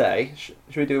gonna say, should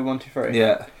we do a 1, 2, 3?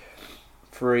 Yeah.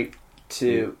 3,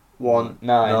 2, 1,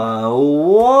 9.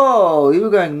 Whoa! You were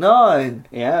going 9.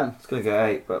 Yeah, It's gonna go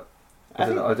 8, but I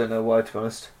think I don't know why, to be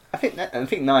honest. I think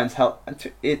 9's help.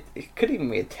 It could even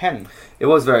be a 10. It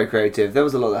was very creative. There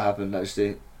was a lot that happened,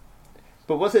 actually.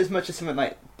 But was it as much as something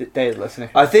like Daedalus?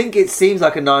 I think it seems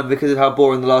like a 9 because of how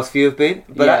boring the last few have been,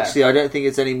 but Yeah. actually I don't think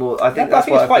it's any more. I think I that's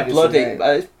think why it's quite it's bloody. an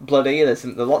 8. It's bloody. There's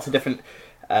lots of different.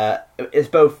 It's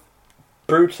both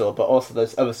brutal, but also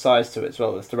there's other sides to it as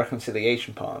well. There's the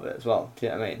reconciliation part of it as well. Do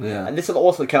you know what I mean? Yeah. And this will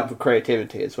also account for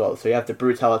creativity as well. So you have the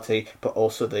brutality, but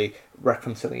also the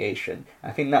reconciliation.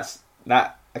 I think that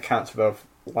accounts for both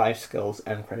life skills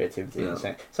and creativity.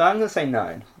 Yeah. So I'm going to say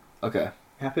 9. Okay.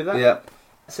 Happy with that? Yeah.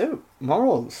 So,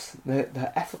 morals.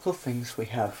 The ethical things we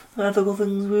have. Ethical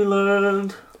things we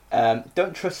learned.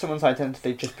 Don't trust someone's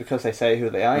identity just because they say who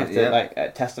they are. You have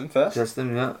to test them first. Test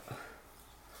them, yeah.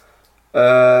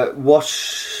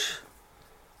 Wash.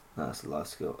 No, that's a life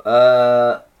skill.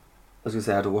 I was going to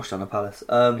say how to wash down a palace.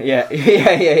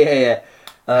 Yeah.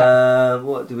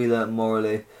 What do we learn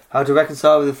morally? How to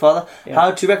reconcile with the Father. Yeah.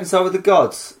 How to reconcile with the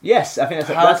gods. Yes, I think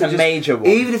How that's to a just- major one.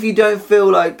 Even if you don't feel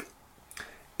like...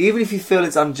 Even if you feel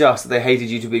it's unjust that they hated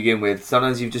you to begin with,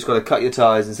 sometimes you've just got to cut your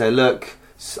ties and say, look,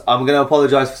 I'm going to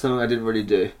apologise for something I didn't really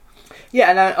do. Yeah,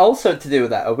 and also to do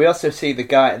with that, we also see the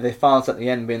fathers at the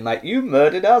end being like, you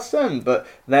murdered our son, but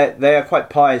they are quite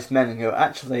pious men who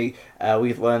actually,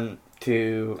 we've learned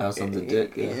to... Our son's a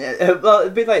dick, Well,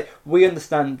 it'd be like, we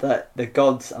understand that the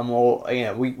gods are more,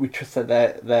 we trust that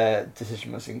their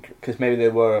decision was because maybe they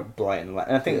were blind. And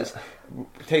I think it's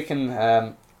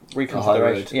taken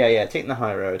reconsideration. Taking the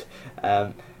high road.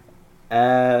 I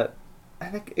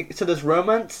think so. There's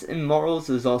romance in morals.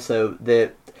 There's also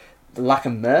the lack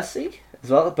of mercy as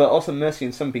well, but also mercy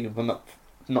in some people, but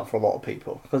not for a lot of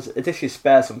people. Because Odysseus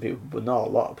spares some people, but not a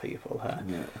lot of people.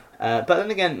 But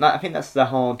then again, I think that's the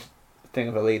hard thing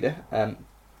of a leader.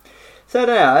 So I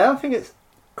don't think it's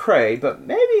cray, but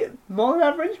maybe more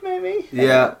average. Maybe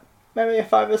maybe a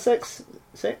 5 or 6.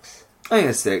 6. I think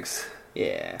it's 6.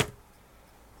 Yeah.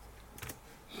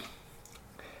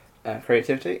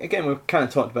 Creativity. Again, we've kind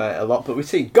of talked about it a lot, but we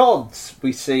see gods.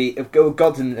 We see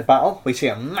gods in the battle. We see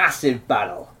a massive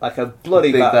battle, like a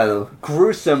bloody big battle.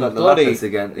 gruesome, Like the bloody. Lapis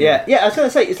again. Yeah. I was going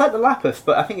to say it's like the Lapis,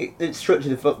 but I think it's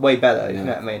structured way better. You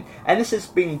know what I mean? And this has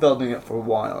been building up for a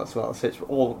while as well, so it's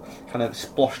all kind of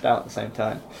splashed out at the same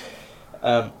time.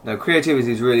 No,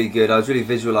 creativity is really good. I was really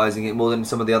visualising it more than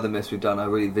some of the other myths we've done. I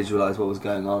really visualised what was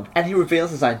going on. And he reveals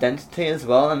his identity as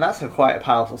well, and that's quite a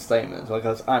powerful statement as well,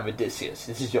 because I'm Odysseus,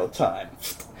 this is your time.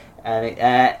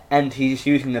 And he's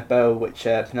using the bow which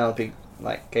Penelope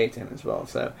gave to him as well,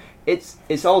 so it's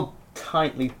all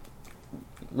tightly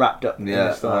wrapped up in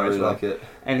the story I really as well. like it.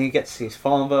 And he gets his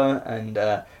father, and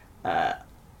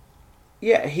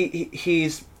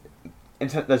he's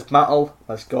there's battle,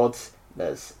 there's gods,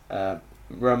 there's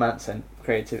romance and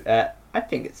creative. I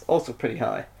think it's also pretty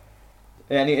high.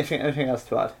 Anything else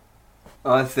to add?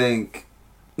 I think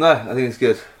it's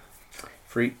good.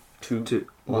 3, 2,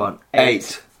 1, 8.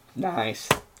 8. Nice.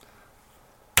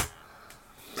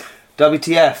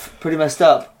 WTF? Pretty messed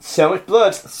up. So much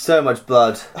blood. So much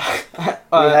blood.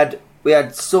 We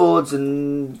had swords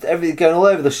and everything going all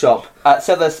over the shop.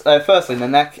 So there's firstly the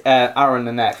neck, arrow in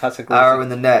the neck. That's a great Arrow in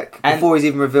the neck. And- Before he's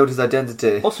even revealed his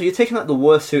identity. Also, you're taking out the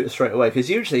worst suitor straight away, because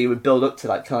usually you would build up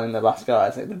to killing the last guy,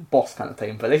 it's like the boss kind of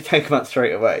thing, but they take him out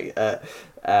straight away.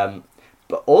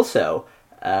 But also,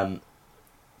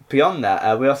 beyond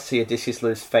that, we also see Odysseus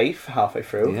lose faith halfway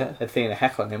through. Yeah. Athena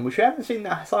heckling him, which we haven't seen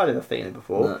that side of Athena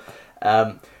before.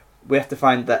 No. We have to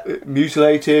find that.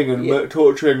 Mutilating and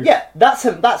torturing. Yeah, I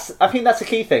think that's a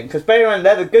key thing, because bear in mind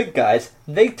they're the good guys.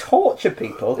 They torture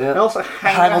people and also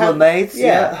hang all the maids.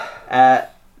 And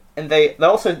they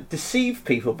also deceive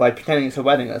people by pretending it's a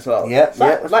wedding as well. Yeah, So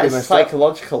that's that pretty is messed up.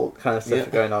 psychological kind of stuff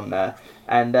going on there.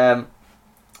 And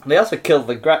they also kill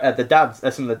the dads,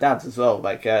 some of the dads as well.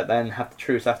 Then have the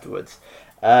truce afterwards.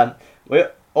 Another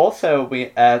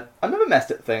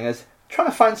messed up thing is trying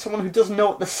to find someone who doesn't know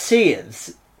what the sea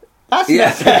is. That's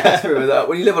messed up. That's true with that.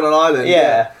 When you live on an island.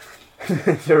 Yeah.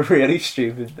 They're really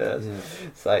stupid birds. Yeah.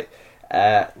 It's like,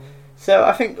 so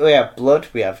I think we have blood.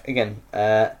 We have again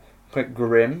quite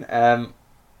grim.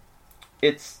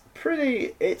 It's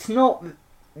not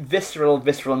visceral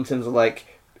in terms of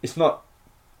it's not.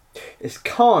 It's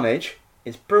carnage.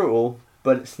 It's brutal,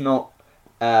 but it's not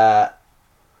not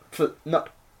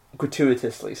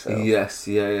gratuitously so. Yes.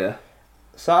 Yeah.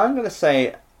 So I'm gonna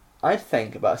say, I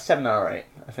think about a 7 or 8.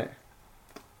 I think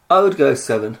I would go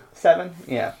 7. 7.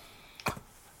 Yeah.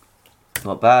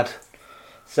 Not bad.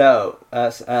 So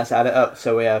let's add it up.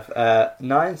 So we have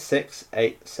 9, 6,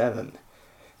 8, 7. Is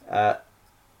that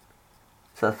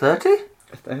 30? I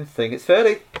think it's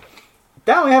 30.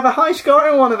 Damn, we have a high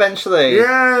scoring one eventually.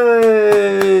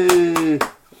 Yay!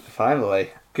 Finally.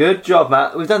 Good job,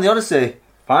 Matt. We've done the Odyssey.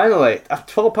 Finally.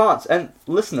 12 parts. And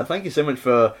listener, thank you so much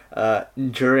for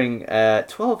enduring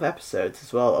 12 episodes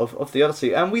as well of the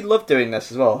Odyssey. And we love doing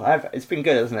this as well. It's been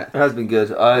good, hasn't it? It has been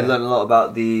good. I learned a lot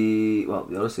about the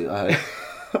Odyssey, I hope.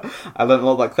 I learned a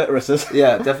lot about clitorises.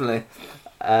 Yeah, definitely.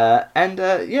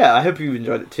 Yeah, I hope you've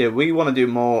enjoyed it too. We want to do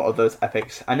more of those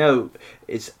epics. I know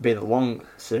it's been a long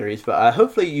series, but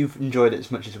hopefully you've enjoyed it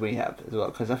as much as we have as well,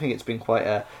 because I think it's been quite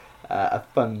a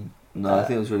fun... No, I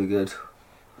think it was really good.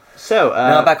 So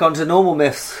now back onto normal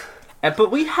myths.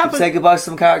 But we haven't... Say goodbye to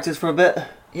some characters for a bit.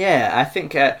 Yeah, I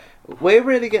think we're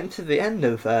really getting to the end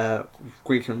of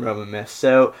Greek and Roman myths.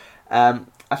 So I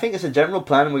think as a general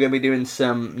plan, we're going to be doing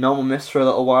some normal myths for a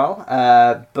little while.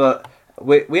 But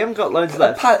we haven't got loads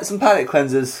left. Some palate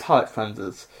cleansers. Palate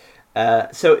cleansers.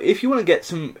 So if you want to get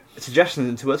some suggestions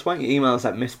into us, why don't you email us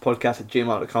at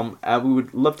mythspodcast@gmail.com. We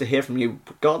would love to hear from you,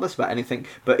 regardless about anything.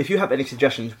 But if you have any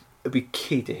suggestions, it'd be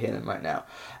key to hear them right now.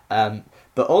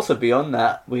 But also beyond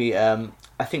that, we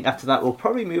I think after that we'll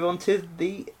probably move on to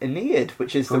the Aeneid,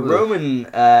 which is the Roman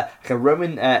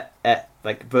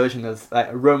like version of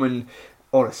a Roman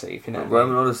Odyssey, if you know.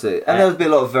 Roman Odyssey, and there'll be a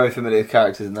lot of very familiar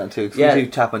characters in that too. Because we do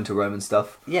tap into Roman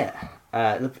stuff. Yeah,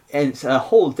 and it's a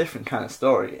whole different kind of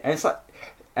story, and it's like,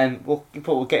 and we'll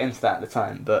get into that at the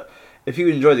time. But if you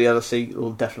enjoy the Odyssey,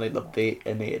 you'll definitely love the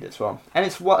Aeneid as well, and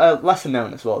it's lesser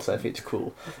known as well, so I think it's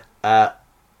cool.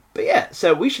 But yeah,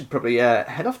 so we should probably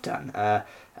head off, Dan.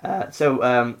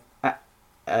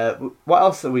 What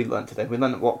else have we learned today? We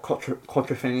learned what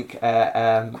quadrophenic...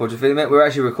 Quadrophenic, mate. We're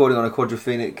actually recording on a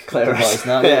quadrophenic device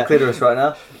now. Yeah, clitoris right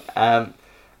now.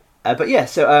 But yeah,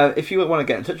 so if you want to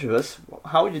get in touch with us,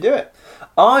 how would you do it?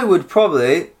 I would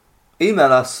probably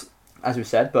email us, as we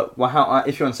said, but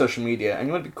if you're on social media and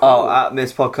you want to be cool... Oh, at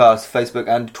Miss Podcast, Facebook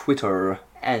and Twitter.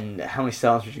 And how many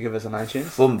stars would you give us on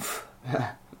iTunes? Oomph.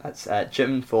 That's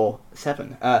German for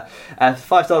 7. 5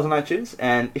 stars on iTunes,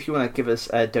 and if you want to give us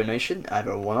a donation, either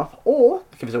a one-off or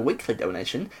give us a weekly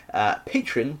donation,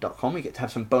 patreon.com, you get to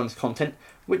have some bonus content,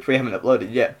 which we haven't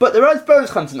uploaded yet, but there is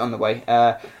bonus content on the way,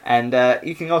 and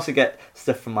you can also get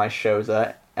stuff from my shows,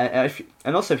 and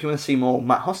also if you want to see more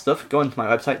Matt Hoss stuff, go onto my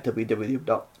website,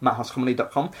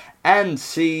 www.matthosscomedy.com, and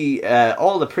see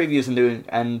all the previews I'm doing,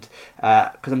 and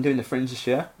because I'm doing the Fringe this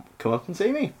year, come up and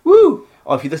see me. Woo!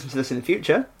 Or if you listen to this in the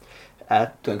future,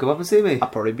 don't come up and see me. I'll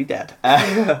probably be dead.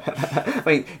 I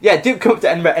mean, yeah, do come up to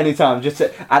Edinburgh any time, just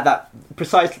at that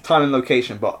precise time and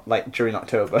location, but like during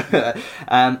October.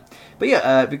 But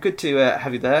yeah, it'd be good to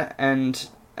have you there, and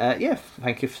yeah,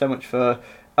 thank you so much for.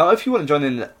 If you want to join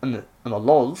in on the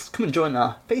LOLs, come and join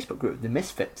our Facebook group, the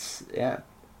Misfits. Yeah.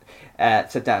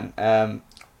 So Dan,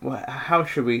 how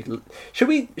should we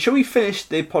finish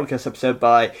the podcast episode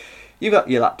by? You got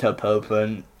your laptop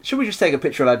open. Should we just take a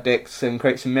picture of our dicks and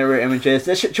create some mirror images?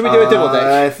 Should we do a double dick?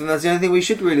 I think that's the only thing we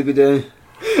should really be doing.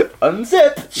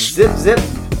 Unzip! Zip, zip.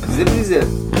 Zippity zip.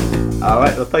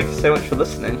 Alright, well thank you so much for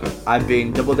listening. I've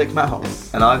been Double Dick Matt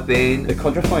Hoss. And I've been the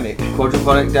Quadrophonic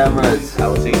Dan Rhodes. I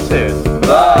will see you soon.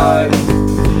 Bye!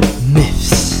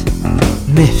 Myths.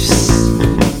 Myths.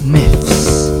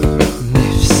 Myths.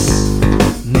 Myths.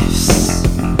 Myths.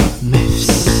 Myths.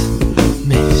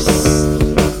 Myths.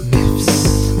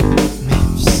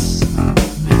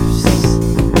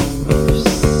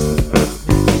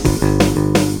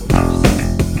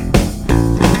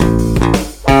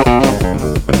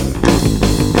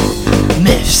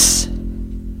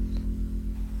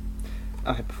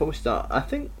 Okay, before we start, I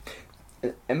think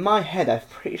in my head, I'm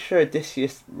pretty sure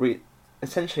Odysseus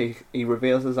essentially he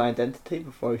reveals his identity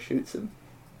before he shoots him.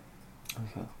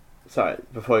 Okay. Sorry,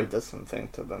 before he does something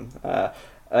to them.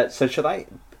 So should I?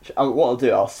 What I'll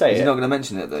do, I'll say He's it. not going to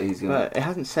mention it though. He's going. But it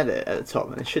hasn't said it at the top,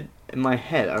 and it should. In my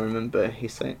head, I remember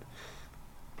he's saying.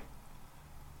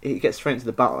 He gets straight into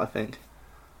the battle, I think.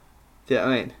 Do you know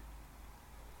what I mean?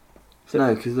 So,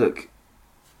 No, because look.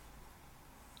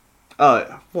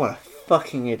 Oh, what a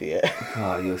fucking idiot!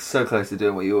 Oh, you were so close to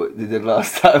doing what you did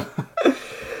last time.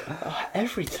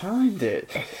 Every time, dude.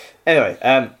 Anyway,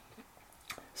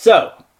 so